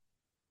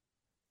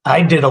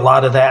 I did a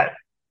lot of that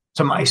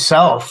to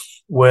myself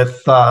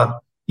with,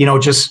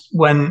 just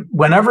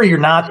whenever you're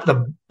not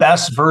the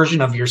best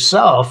version of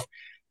yourself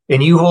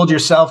and you hold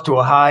yourself to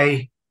a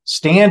high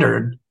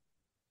standard,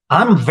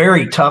 I'm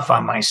very tough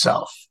on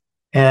myself.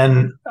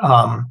 And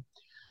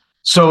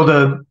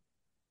so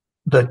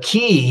the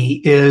key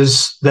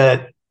is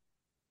that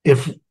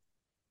if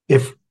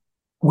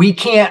we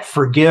can't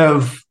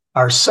forgive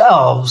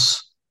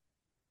ourselves,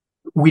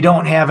 we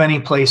don't have any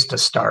place to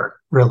start,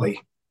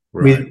 really.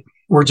 Right.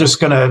 We're just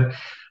going to,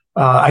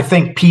 I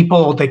think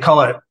people, they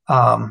call it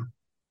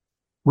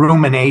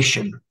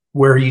rumination,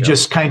 where you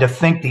just kind of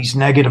think these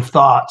negative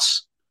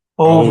thoughts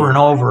over and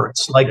over.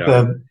 It's like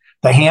the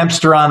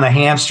hamster on the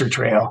hamster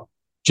trail,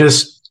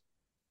 just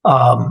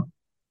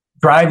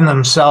driving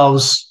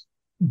themselves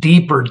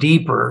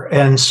deeper.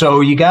 And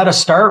so you got to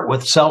start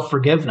with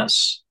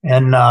self-forgiveness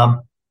and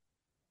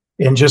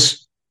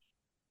just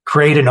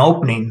create an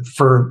opening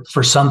for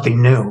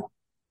something new.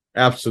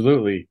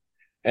 Absolutely.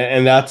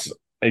 And that's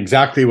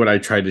exactly what I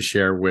try to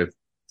share with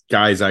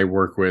guys I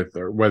work with,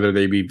 or whether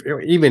they be,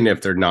 even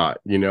if they're not,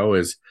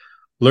 is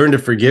learn to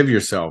forgive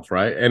yourself.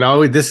 Right. And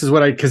this is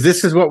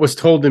what was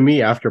told to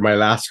me after my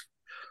last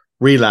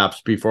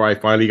relapse, before I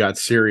finally got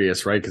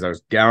serious, right? Because I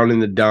was down in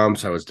the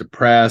dumps. I was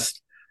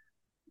depressed.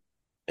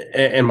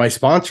 And my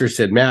sponsor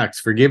said, Max,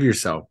 forgive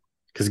yourself,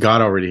 because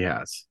God already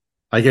has.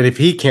 Like, and if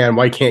he can,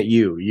 why can't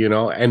you?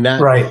 And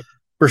that, right.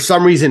 For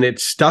some reason, it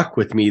stuck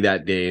with me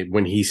that day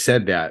when he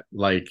said that.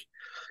 Like,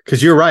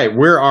 because you're right,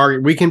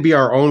 we can be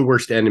our own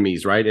worst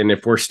enemies, right? And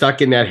if we're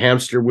stuck in that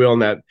hamster wheel,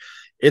 and that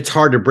it's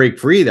hard to break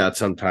free that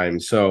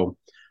sometimes. So,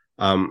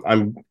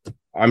 I'm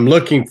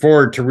looking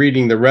forward to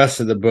reading the rest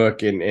of the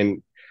book,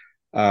 and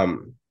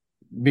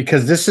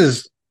because this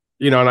is,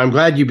 and I'm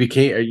glad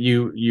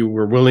you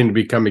were willing to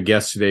become a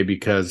guest today,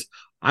 because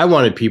I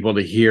wanted people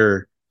to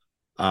hear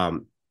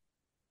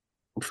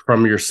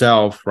from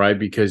yourself, right?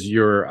 Because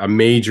you're a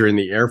major in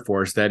the Air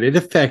Force, that it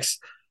affects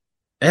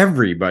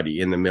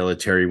everybody in the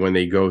military when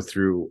they go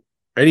through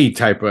any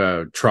type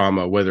of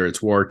trauma, whether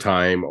it's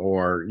wartime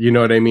or, you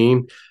know what I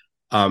mean?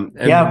 To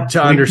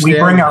understand, we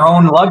bring our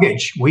own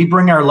luggage. We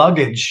bring our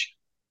luggage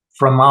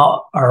from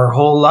our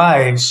whole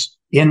lives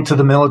into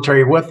the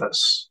military with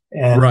us.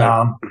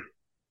 And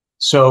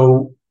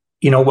so,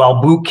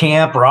 while boot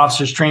camp or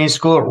officers training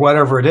school or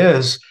whatever it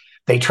is,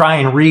 they try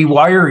and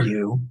rewire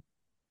you.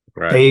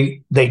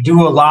 Right. They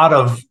do a lot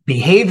of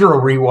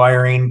behavioral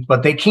rewiring,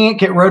 but they can't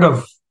get rid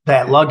of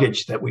that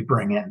luggage that we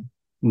bring in.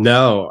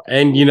 No.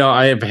 And,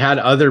 I have had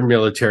other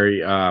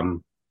military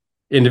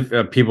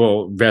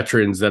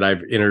veterans that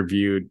I've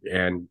interviewed,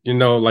 and,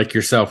 like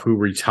yourself, who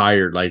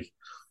retired, like,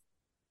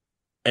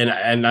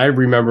 and I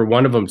remember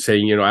one of them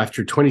saying,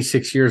 after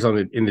 26 years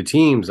in the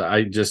teams,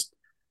 I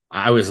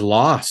was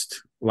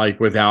lost, like,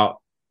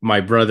 without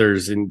my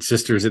brothers and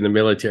sisters in the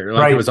military.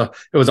 Like, right.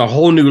 It was a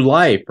whole new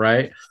life.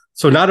 Right.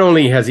 So not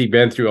only has he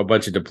been through a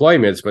bunch of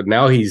deployments, but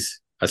now he's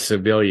a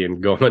civilian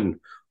going,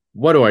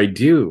 what do I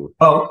do?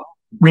 Well,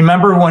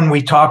 remember when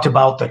we talked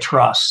about the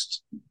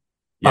trust?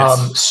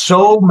 Yes.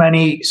 So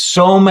many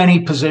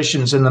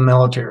positions in the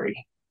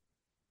military.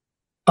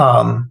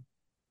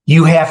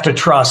 You have to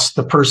trust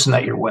the person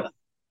that you're with,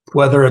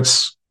 whether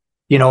it's,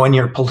 in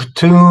your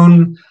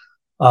platoon,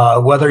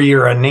 whether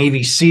you're a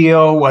Navy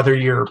SEAL, whether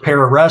you're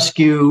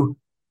pararescue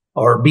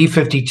or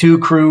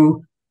B-52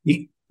 crew.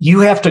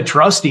 You have to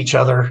trust each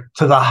other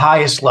to the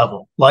highest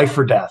level, life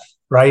or death,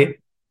 right?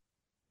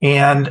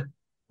 And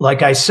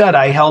like I said,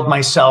 I held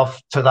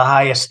myself to the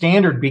highest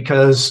standard,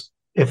 because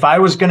if I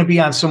was going to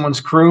be on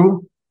someone's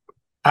crew,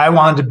 I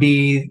wanted to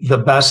be the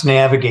best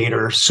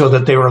navigator, so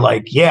that they were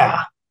like,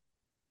 yeah,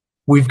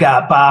 we've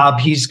got Bob.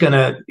 He's going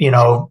to,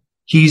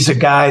 he's a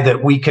guy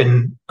that we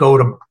can go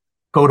to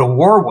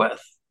war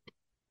with.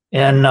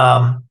 And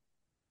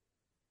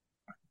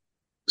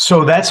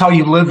so that's how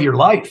you live your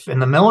life in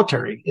the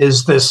military,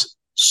 is this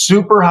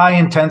super high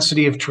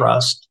intensity of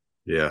trust,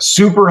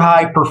 super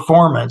high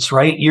performance,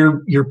 right?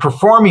 You're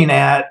performing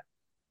at,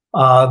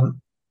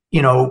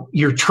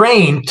 you're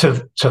trained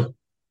to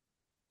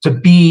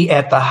be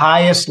at the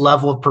highest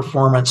level of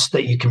performance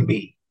that you can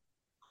be.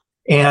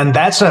 And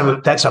that's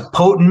a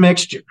potent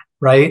mixture,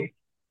 right?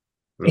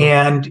 Mm-hmm.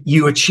 And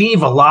you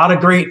achieve a lot of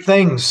great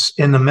things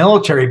in the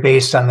military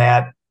based on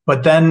that.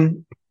 But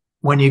then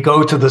when you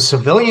go to the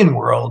civilian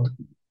world,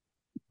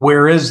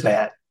 where is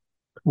that?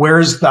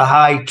 Where's the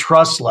high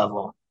trust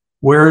level?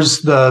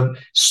 Where's the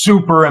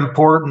super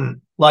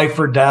important life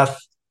or death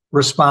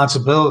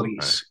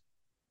responsibilities?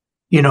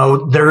 Right.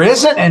 There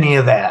isn't any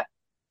of that.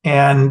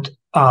 And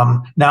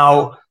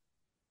now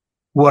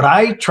what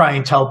I try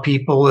and tell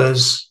people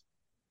is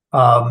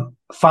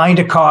find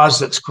a cause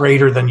that's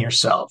greater than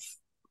yourself.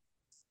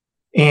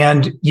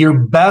 And your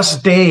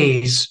best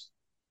days,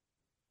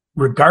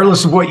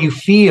 regardless of what you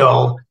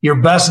feel,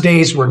 your best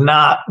days were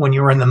not when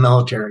you were in the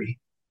military.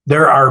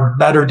 There are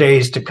better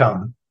days to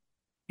come.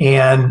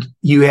 And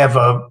you have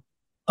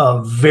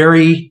a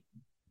very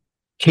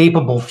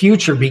capable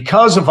future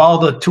because of all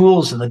the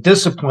tools and the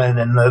discipline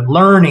and the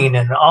learning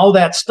and all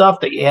that stuff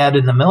that you had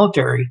in the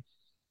military.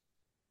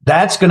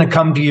 That's going to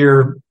come to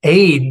your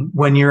aid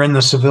when you're in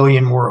the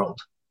civilian world.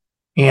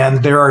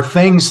 And there are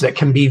things that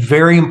can be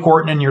very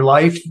important in your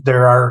life.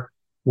 There are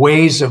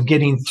ways of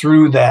getting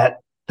through that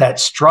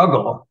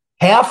struggle.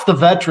 Half the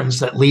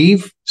veterans that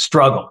leave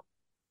struggle.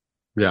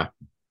 Yeah.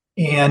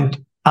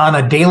 And on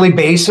a daily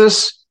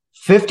basis,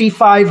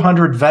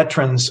 5,500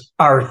 veterans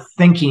are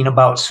thinking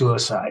about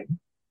suicide.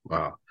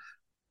 Wow.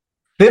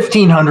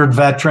 1,500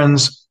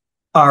 veterans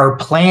are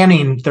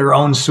planning their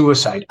own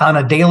suicide on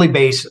a daily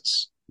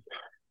basis.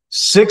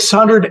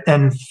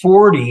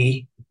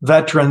 640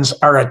 veterans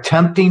are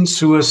attempting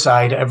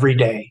suicide every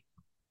day.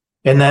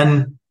 And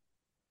then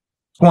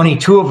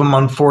 22 of them,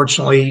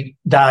 unfortunately,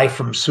 die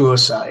from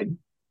suicide.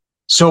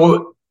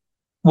 So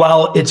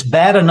while it's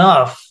bad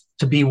enough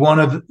to be one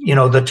of,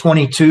 the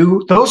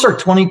 22, those are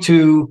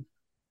 22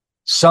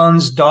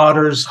 sons,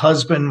 daughters,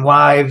 husband,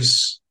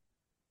 wives,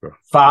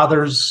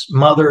 fathers,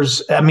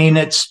 mothers. I mean,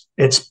 it's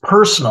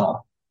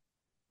personal,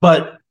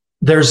 but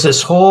there's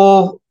this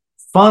whole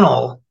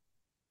funnel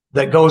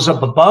that goes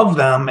up above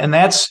them. And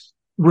that's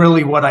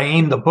really what I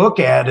aim the book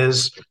at,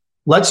 is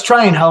let's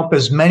try and help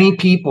as many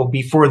people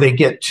before they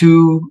get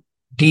too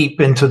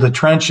deep into the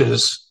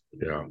trenches,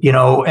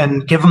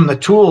 and give them the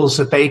tools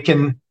that they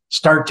can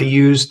start to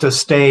use to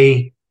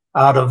stay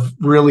out of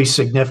really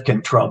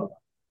significant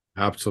trouble.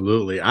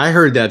 Absolutely. I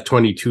heard that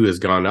 22 has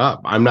gone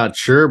up. I'm not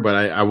sure, but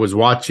I was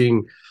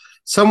watching.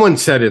 Someone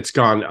said it's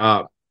gone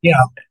up.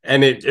 Yeah.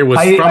 And it was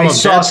I from a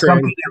saw veteran.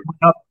 something that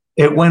went up.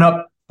 It went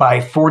up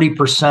by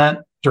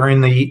 40%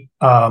 during the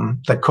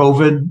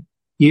COVID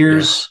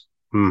years.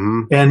 Yeah.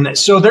 Mm-hmm. And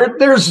so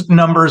there's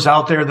numbers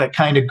out there that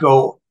kind of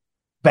go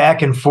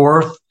back and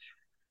forth.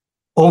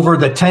 Over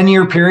the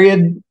 10-year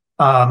period,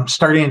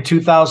 starting in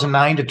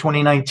 2009 to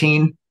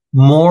 2019,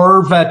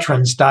 more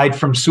veterans died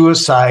from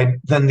suicide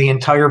than the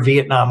entire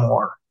Vietnam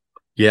War.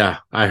 Yeah,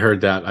 I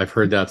heard that. I've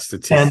heard that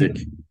statistic.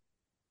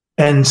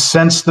 And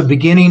since the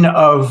beginning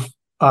of,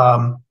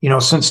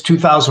 since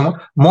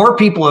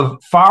 2001,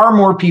 far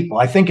more people,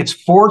 I think it's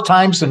 4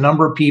 times the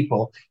number of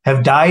people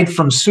have died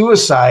from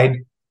suicide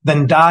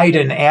than died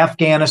in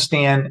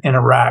Afghanistan and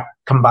Iraq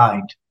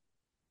combined.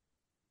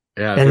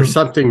 Yeah, there's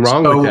something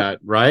wrong with that,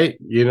 right?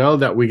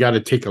 That we got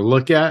to take a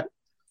look at.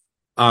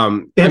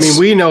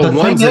 We know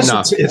one's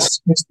enough.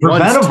 It's preventable.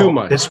 One's too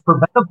much. It's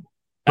preventable.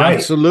 Right.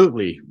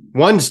 Absolutely.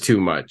 One's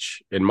too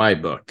much in my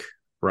book,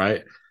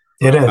 right?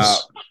 It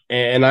is.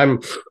 And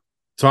I'm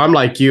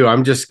like you.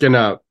 I'm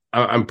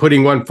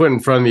putting one foot in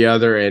front of the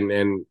other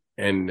and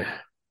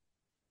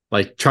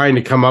like trying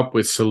to come up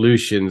with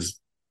solutions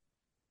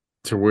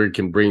to where we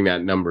can bring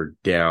that number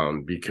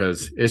down,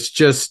 because it's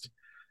just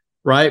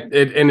right.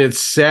 And it's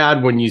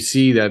sad when you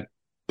see that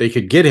they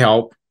could get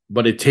help,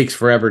 but it takes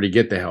forever to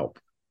get the help,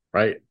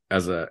 right?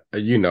 It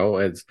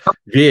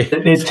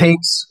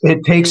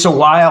takes a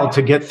while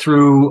to get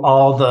through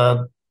all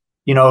the,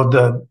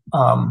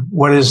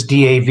 what is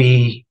DAV,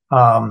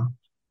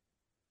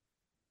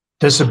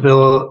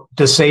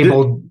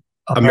 disabled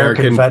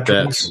American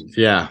veterans.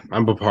 Yeah,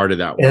 I'm a part of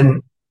that one.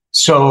 And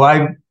so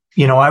I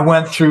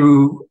went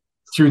through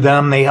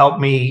them. They helped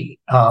me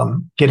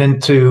get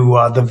into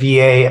the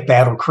VA at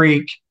Battle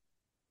Creek.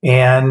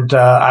 And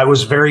I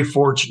was very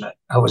fortunate.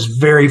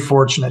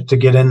 To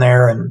get in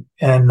there and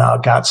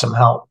got some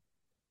help.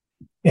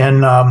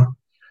 And,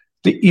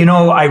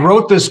 I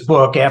wrote this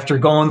book after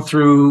going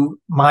through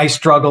my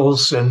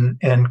struggles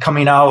and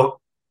coming out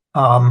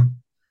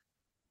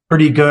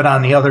pretty good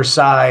on the other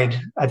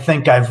side. I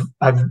think I've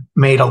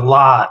made a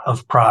lot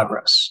of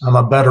progress. I'm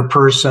a better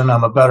person.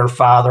 I'm a better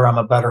father. I'm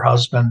a better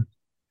husband.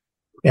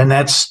 And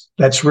that's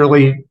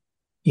really,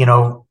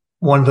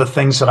 one of the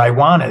things that I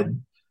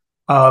wanted.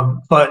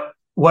 But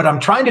what I'm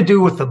trying to do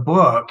with the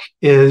book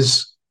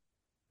is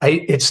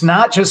it's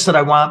not just that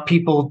I'm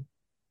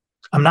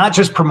not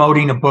just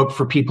promoting a book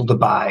for people to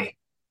buy.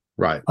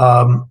 Right.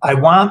 I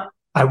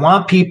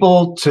want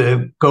people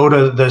to go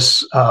to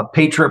this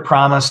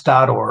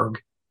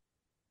patriotpromise.org.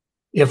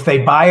 If they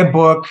buy a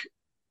book,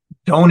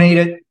 donate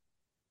it,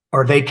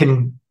 or they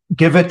can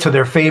give it to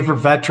their favorite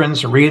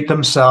veterans or read it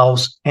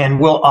themselves, and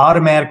we'll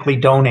automatically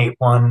donate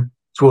one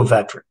to a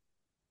veteran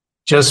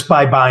just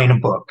by buying a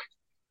book.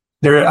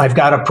 I've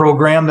got a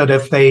program that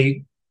if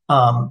they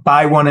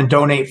buy one and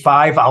donate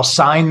 5, I'll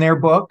sign their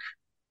book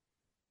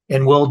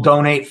and we'll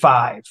donate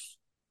 5.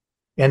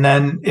 And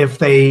then if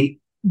they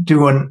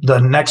do the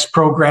next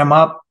program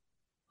up,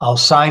 I'll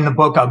sign the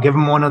book. I'll give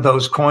them one of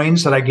those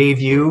coins that I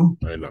gave you.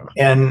 I know.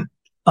 And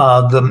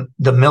the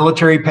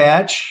military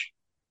patch.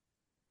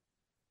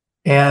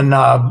 And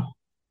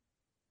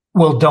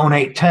we'll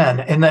donate 10.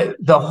 And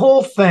the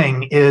whole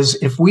thing is,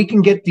 if we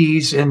can get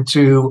these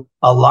into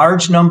a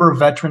large number of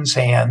veterans'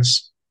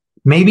 hands,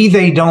 maybe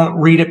they don't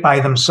read it by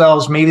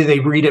themselves. Maybe they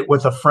read it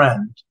with a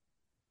friend,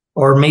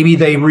 or maybe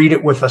they read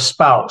it with a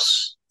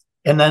spouse.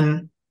 And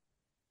then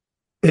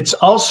it's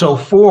also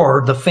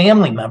for the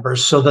family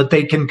members so that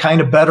they can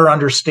kind of better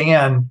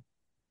understand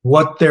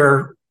what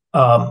their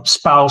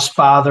spouse,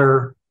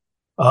 father,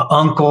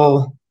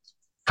 uncle,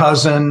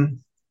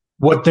 cousin,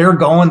 what they're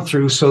going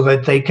through, so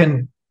that they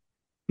can,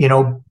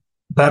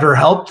 better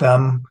help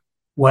them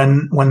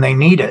when they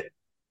need it.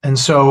 And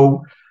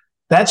so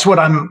that's what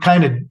I'm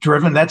kind of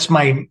driven. That's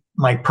my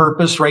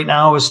purpose right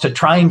now, is to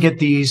try and get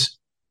these,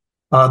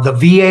 the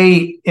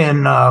VA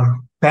in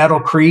Battle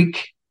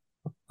Creek.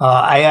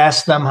 I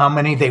asked them how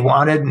many they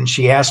wanted, and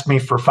she asked me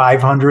for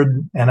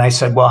 500. And I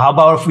said, well, how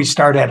about if we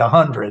start at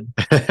 100?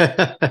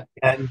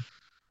 And,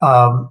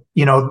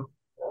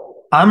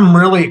 I'm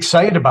really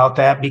excited about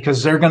that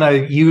because they're going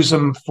to use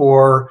them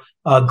for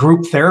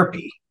group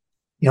therapy.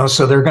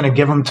 So they're going to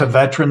give them to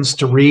veterans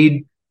to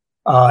read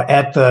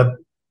at the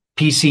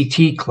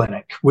PCT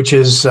clinic, which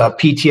is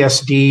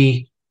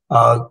PTSD,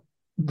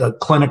 the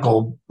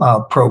clinical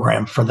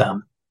program for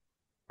them.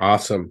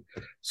 Awesome.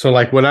 So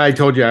like when I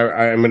told you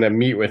I'm going to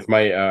meet with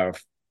my,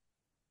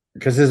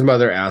 because his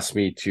mother asked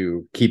me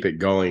to keep it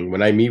going.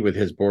 When I meet with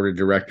his board of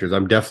directors,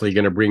 I'm definitely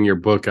going to bring your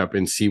book up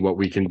and see what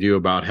we can do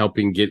about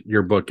helping get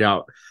your book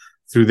out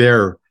through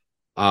their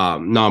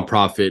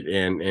nonprofit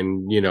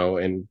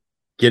and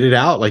get it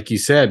out, like you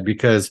said,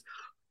 because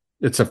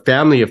it's a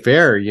family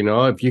affair.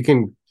 If you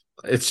can,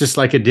 it's just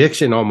like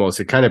addiction almost.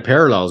 It kind of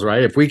parallels,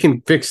 right? If we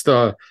can fix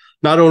not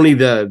only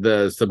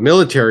the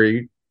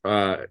military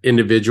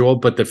individual,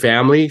 but the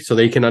family, so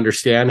they can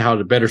understand how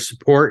to better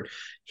support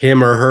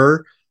him or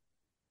her,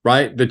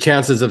 right? The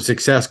chances of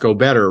success go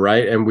better,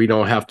 right? And we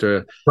don't have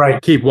to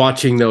keep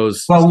watching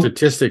those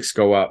statistics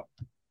go up.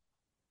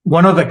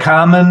 One of the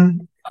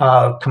common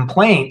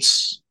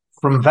complaints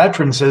from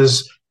veterans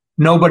is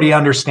nobody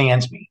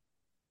understands me.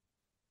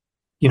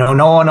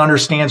 No one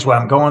understands what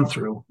I'm going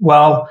through.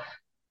 Well,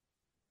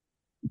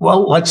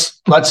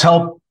 let's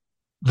help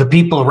the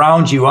people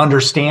around you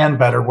understand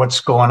better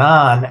what's going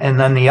on. And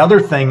then the other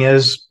thing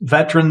is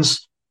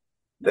veterans,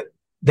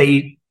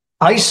 they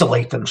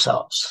isolate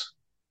themselves.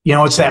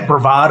 It's that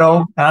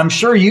bravado. And I'm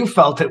sure you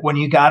felt it when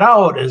you got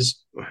out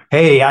is,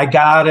 hey, I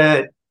got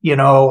it.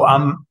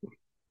 I'm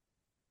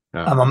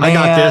a man. I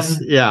got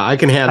this. Yeah, I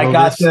can handle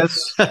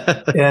this.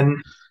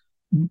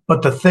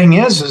 But the thing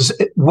is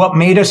what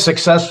made us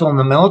successful in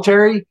the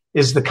military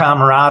is the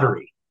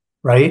camaraderie,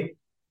 right?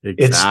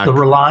 Exactly. It's the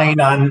relying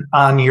on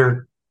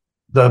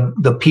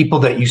the people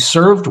that you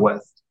served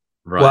with.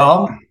 Right.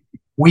 Well,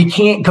 we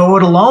can't go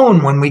it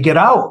alone when we get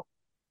out.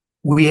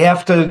 We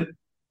have to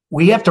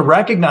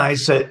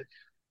recognize that,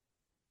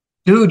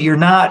 dude, you're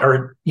not,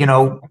 or,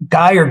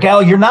 guy or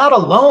gal, you're not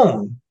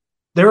alone.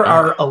 There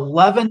are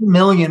 11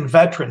 million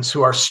veterans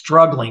who are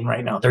struggling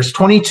right now. There's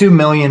 22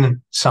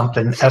 million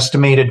something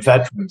estimated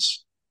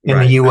veterans in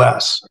the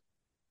U.S.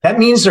 That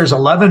means there's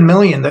 11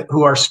 million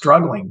who are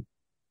struggling.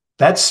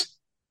 That's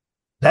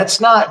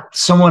not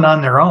someone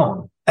on their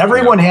own.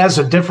 Everyone has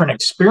a different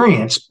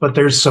experience, but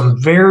there's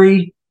some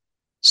very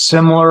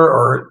similar,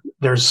 or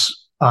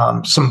there's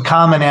some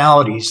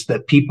commonalities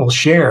that people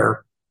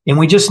share, and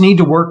we just need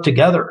to work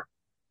together.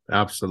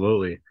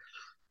 Absolutely.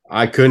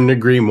 I couldn't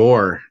agree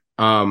more.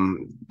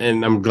 And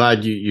I'm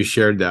glad you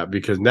shared that,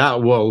 because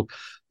that will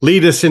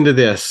lead us into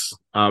this.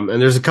 And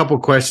there's a couple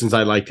questions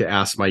I'd like to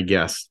ask my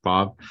guests,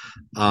 Bob.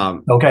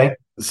 Okay.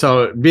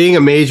 So being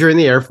a major in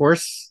the Air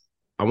Force,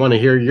 I want to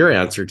hear your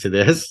answer to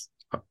this.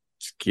 I'm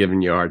just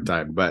giving you a hard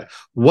time, but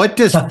what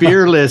does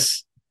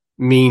fearless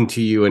mean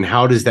to you, and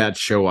how does that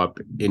show up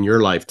in your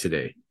life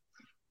today?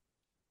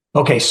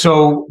 Okay.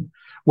 So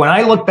when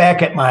I look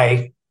back at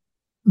my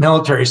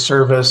military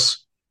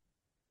service,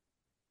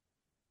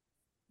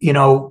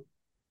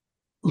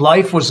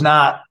 life was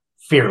not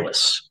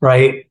fearless,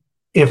 right?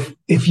 If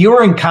you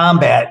were in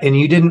combat and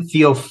you didn't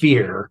feel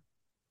fear,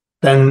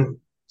 then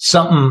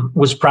something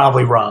was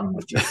probably wrong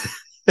with you,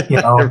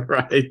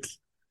 Right.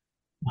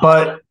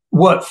 But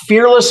what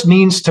fearless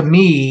means to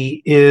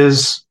me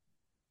is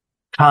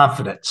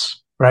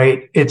confidence,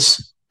 right?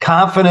 It's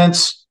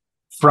confidence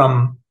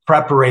from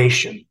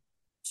preparation,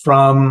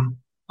 from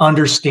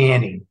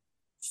understanding,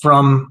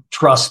 from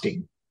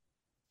trusting.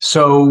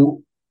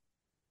 So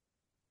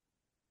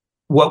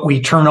what we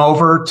turn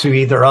over to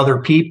either other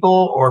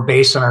people or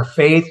based on our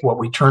faith, what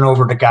we turn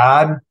over to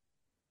God,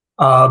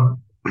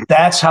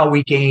 that's how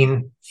we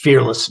gain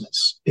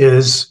fearlessness,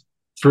 is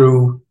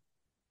through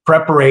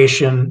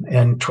preparation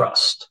and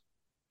trust.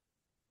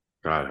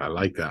 God, I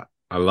like that.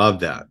 I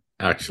love that,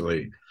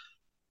 actually.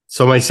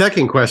 So my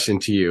second question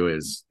to you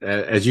is,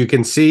 as you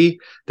can see,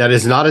 that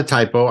is not a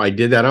typo. I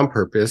did that on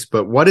purpose.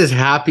 But what does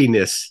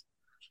happiness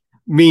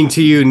mean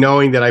to you,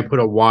 knowing that I put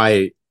a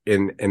Y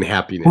in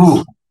happiness?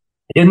 Ooh.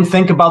 I didn't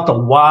think about the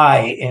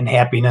why in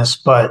happiness,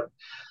 but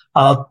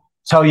I'll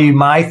tell you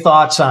my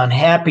thoughts on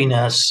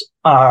happiness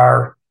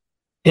are,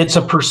 it's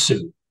a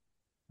pursuit.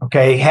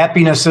 Okay.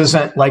 Happiness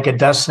isn't like a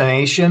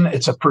destination.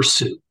 It's a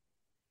pursuit.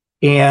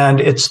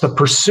 And it's the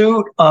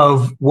pursuit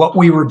of what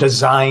we were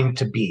designed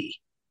to be.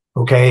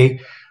 Okay.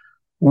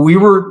 We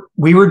were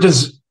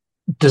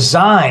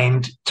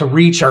designed to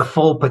reach our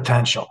full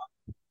potential.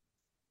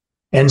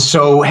 And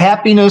so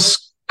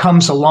happiness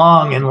comes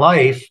along in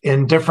life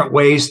in different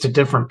ways to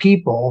different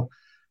people,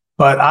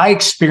 but I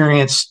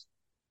experience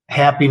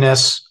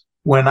happiness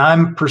when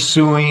I'm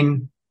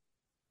pursuing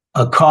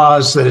a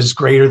cause that is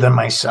greater than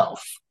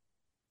myself.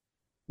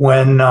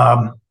 When,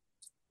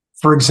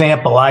 for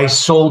example, I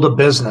sold a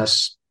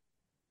business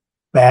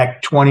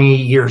back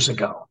 20 years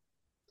ago,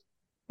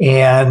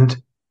 and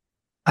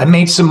I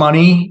made some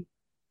money,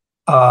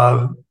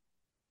 but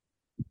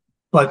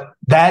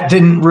that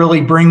didn't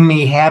really bring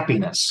me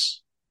happiness.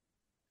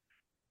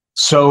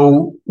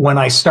 So when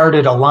I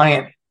started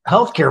Alliant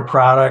Healthcare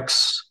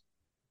Products,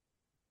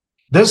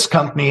 this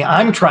company,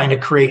 I'm trying to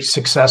create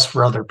success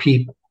for other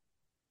people.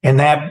 And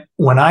that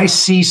when I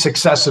see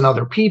success in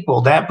other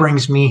people, that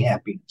brings me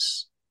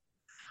happiness.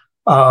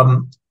 I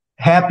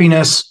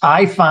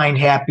find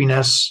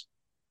happiness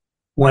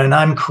when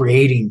I'm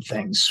creating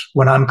things,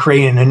 when I'm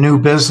creating a new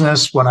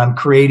business, when I'm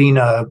creating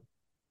a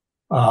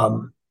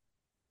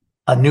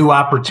new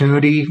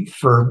opportunity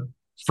for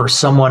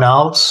someone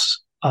else.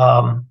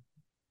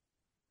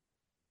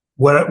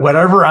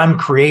 Whatever I'm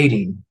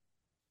creating,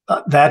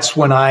 that's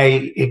when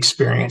I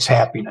experience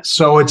happiness.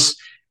 So it's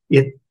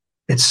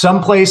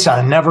someplace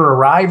I never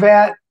arrive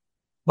at,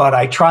 but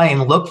I try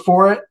and look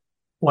for it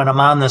when I'm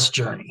on this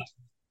journey.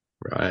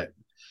 Right.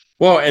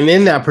 Well, and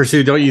in that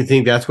pursuit, don't you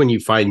think that's when you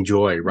find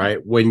joy,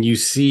 right? When you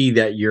see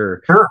that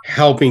you're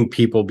helping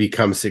people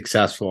become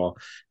successful.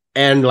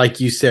 And like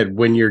you said,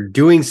 when you're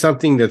doing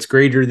something that's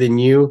greater than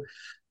you,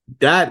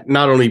 that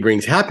not only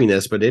brings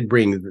happiness, but it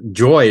brings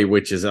joy,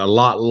 which is a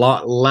lot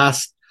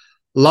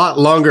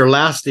longer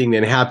lasting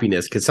than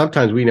happiness. Because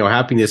sometimes we know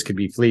happiness could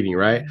be fleeting,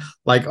 right?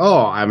 Like,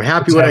 oh, I'm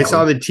happy when I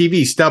saw the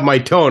TV stub my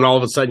toe, and all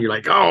of a sudden you're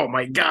like, oh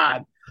my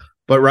God.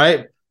 But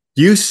right,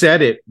 you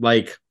said it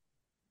like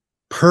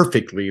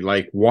perfectly,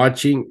 like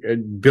watching,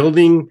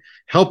 building,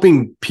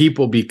 helping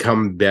people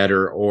become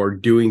better or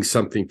doing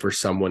something for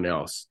someone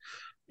else.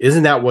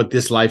 Isn't that what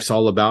this life's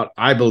all about?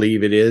 I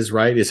believe it is,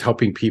 right? Is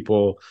helping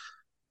people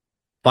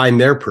find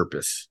their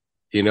purpose.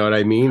 You know what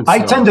I mean? I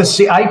tend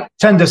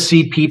to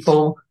see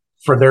people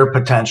for their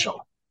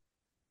potential.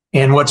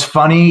 And what's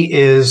funny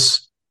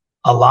is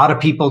a lot of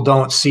people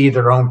don't see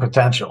their own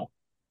potential.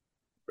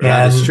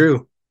 That's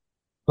true.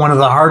 One of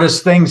the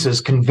hardest things is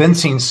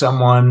convincing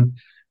someone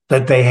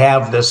that they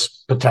have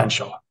this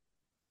potential.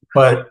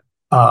 But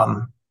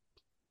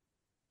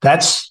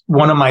that's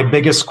one of my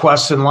biggest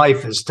quests in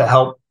life, is to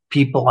help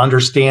people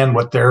understand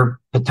what their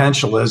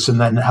potential is and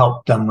then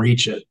help them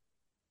reach it.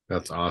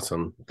 That's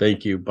awesome.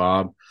 Thank you,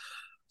 Bob.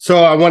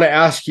 So I want to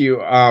ask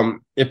you,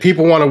 if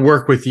people want to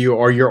work with you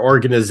or your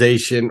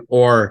organization,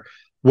 or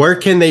where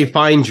can they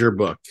find your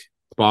book,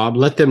 Bob?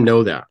 Let them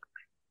know that.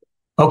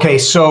 Okay,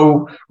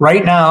 so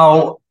right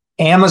now,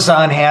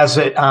 Amazon has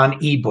it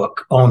on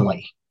ebook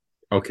only.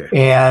 Okay.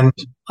 And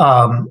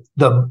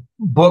the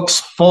book's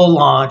full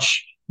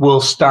launch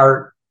will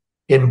start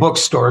in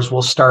bookstores,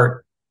 will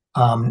start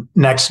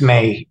next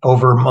May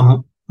over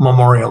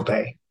Memorial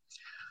Day.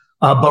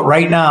 But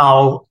right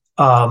now,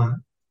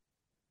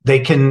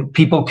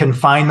 people can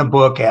find the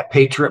book at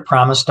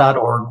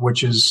patriotpromise.org,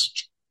 which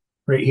is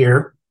right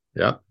here.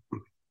 Yeah.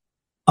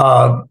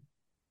 I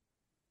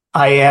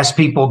ask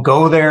people,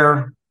 go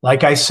there.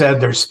 Like I said,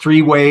 there's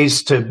 3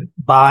 ways to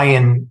buy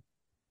and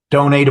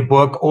donate a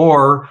book,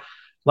 or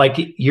like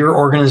your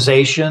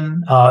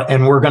organization,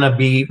 and we're going to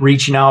be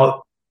reaching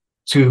out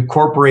to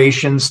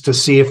corporations to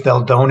see if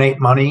they'll donate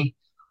money.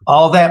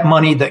 All that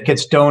money that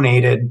gets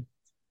donated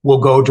will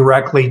go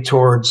directly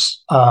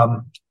towards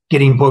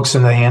getting books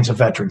in the hands of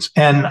veterans.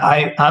 And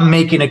I'm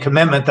making a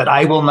commitment that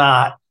I will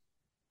not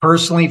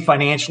personally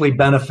financially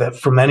benefit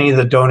from any of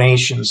the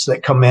donations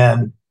that come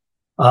in.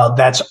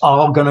 That's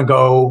all going to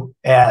go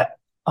at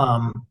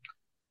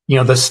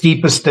the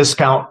steepest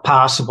discount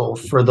possible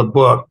for the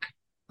book,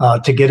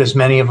 to get as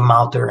many of them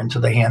out there into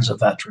the hands of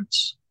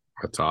veterans.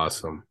 That's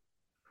awesome.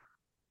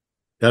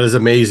 That is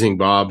amazing,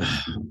 Bob.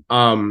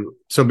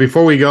 So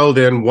before we go,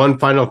 then, one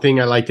final thing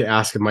I like to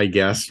ask of my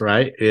guests,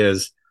 right,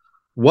 is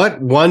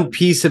what one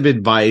piece of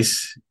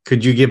advice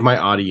could you give my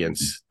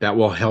audience that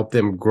will help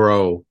them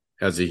grow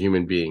as a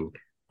human being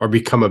or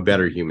become a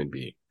better human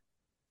being?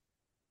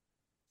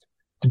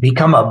 To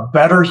become a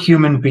better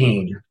human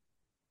being,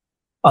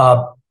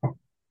 I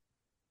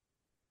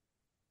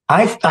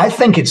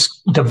think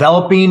it's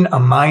developing a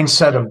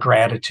mindset of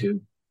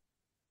gratitude.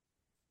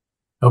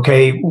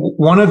 Okay,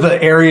 one of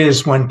the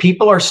areas when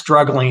people are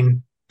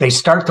struggling, they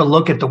start to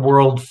look at the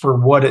world for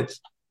what it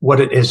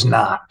is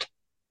not,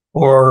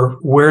 or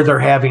where they're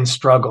having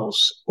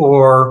struggles,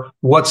 or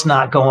what's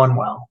not going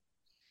well.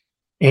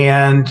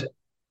 And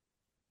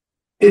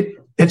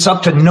it's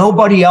up to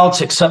nobody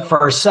else except for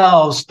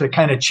ourselves to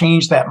kind of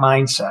change that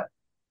mindset.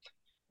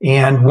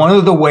 And one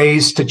of the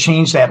ways to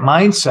change that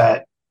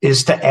mindset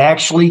is to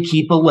actually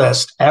keep a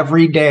list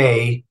every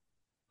day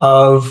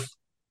of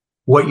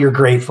what you're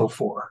grateful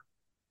for.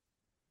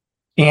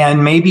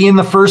 And maybe in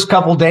the first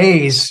couple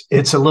days,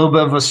 it's a little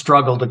bit of a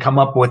struggle to come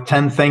up with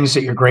 10 things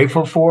that you're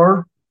grateful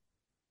for.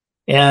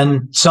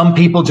 And some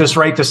people just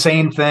write the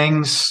same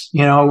things,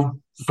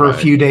 for a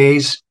few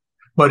days.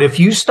 But if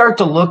you start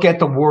to look at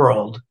the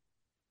world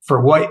for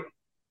what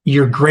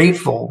you're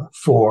grateful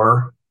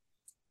for,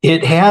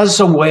 it has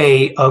a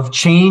way of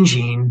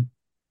changing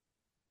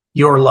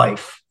your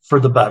life for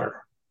the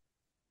better.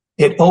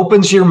 It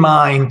opens your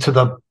mind to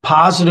the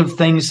positive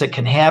things that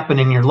can happen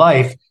in your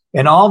life.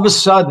 And all of a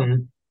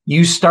sudden,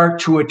 you start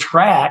to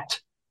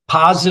attract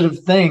positive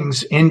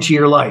things into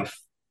your life.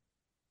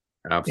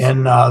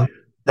 Absolutely. And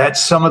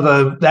that's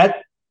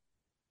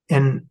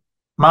in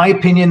my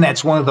opinion,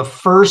 that's one of the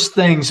first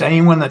things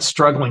anyone that's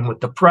struggling with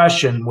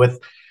depression, with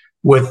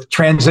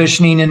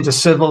transitioning into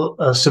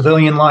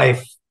civilian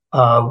life,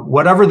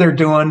 whatever they're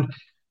doing,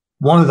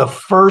 one of the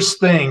first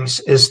things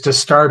is to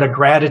start a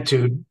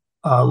gratitude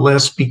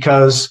list,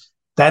 because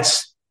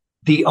that's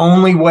the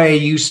only way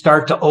you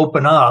start to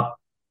open up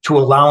to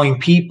allowing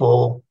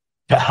people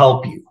to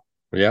help you.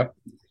 Yep.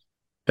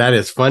 That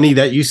is funny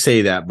that you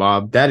say that,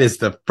 Bob. That is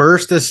the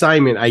first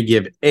assignment I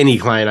give any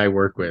client I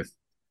work with.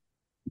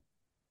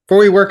 Before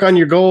we work on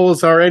your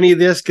goals or any of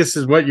this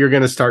is what you're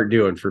going to start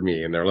doing for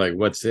me. And they're like,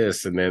 what's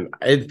this? And then,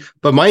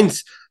 but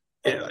mine's,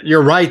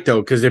 you're right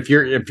though, because if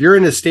you're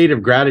in a state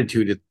of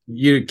gratitude,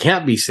 you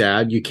can't be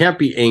sad, you can't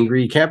be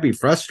angry, you can't be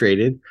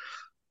frustrated.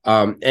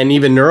 And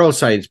even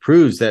neuroscience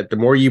proves that the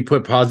more you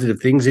put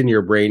positive things in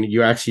your brain,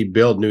 you actually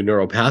build new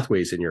neural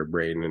pathways in your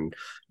brain, and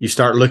you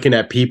start looking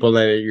at people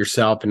and at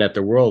yourself and at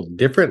the world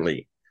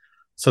differently.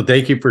 So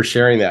thank you for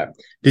sharing that.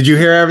 Did you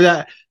hear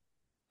that?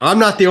 I'm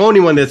not the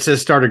only one that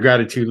says start a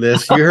gratitude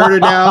list. You heard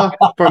it now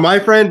from my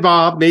friend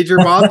Bob, Major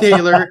Bob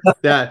Taylor,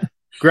 that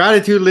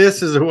gratitude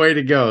list is the way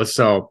to go.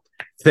 So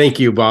thank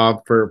you,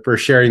 Bob, for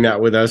sharing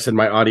that with us and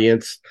my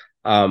audience.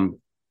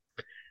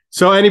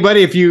 So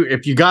anybody, if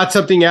you got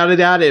something out of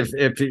that,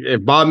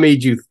 if Bob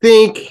made you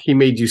think, he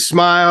made you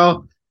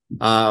smile,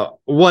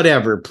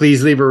 whatever,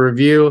 please leave a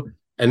review.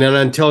 And then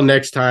until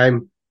next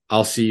time,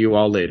 I'll see you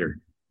all later.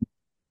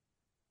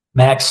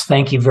 Max,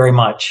 thank you very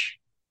much.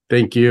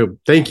 Thank you.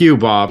 Thank you,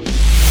 Bob.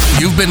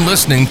 You've been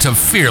listening to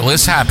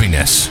Fearless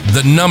Happiness.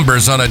 The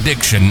numbers on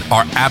addiction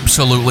are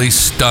absolutely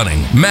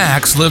stunning.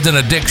 Max lived in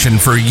addiction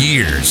for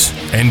years,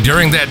 and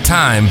during that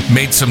time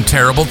made some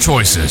terrible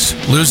choices,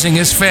 losing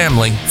his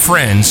family,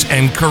 friends,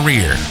 and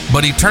career.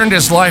 But he turned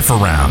his life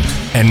around,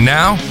 and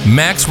now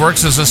Max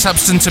works as a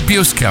substance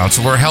abuse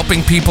counselor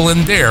helping people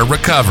in their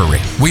recovery.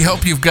 We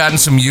hope you've gotten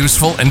some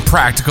useful and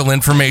practical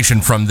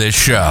information from this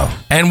show,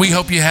 and we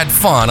hope you had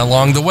fun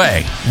along the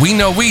way. We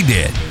know we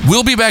did.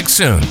 We'll be back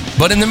soon,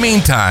 but in the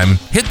meantime,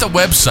 hit the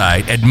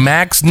website at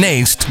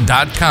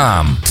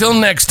maxnaist.com. Till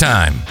next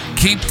time,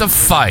 keep the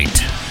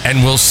fight,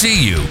 and we'll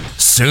see you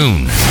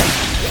soon.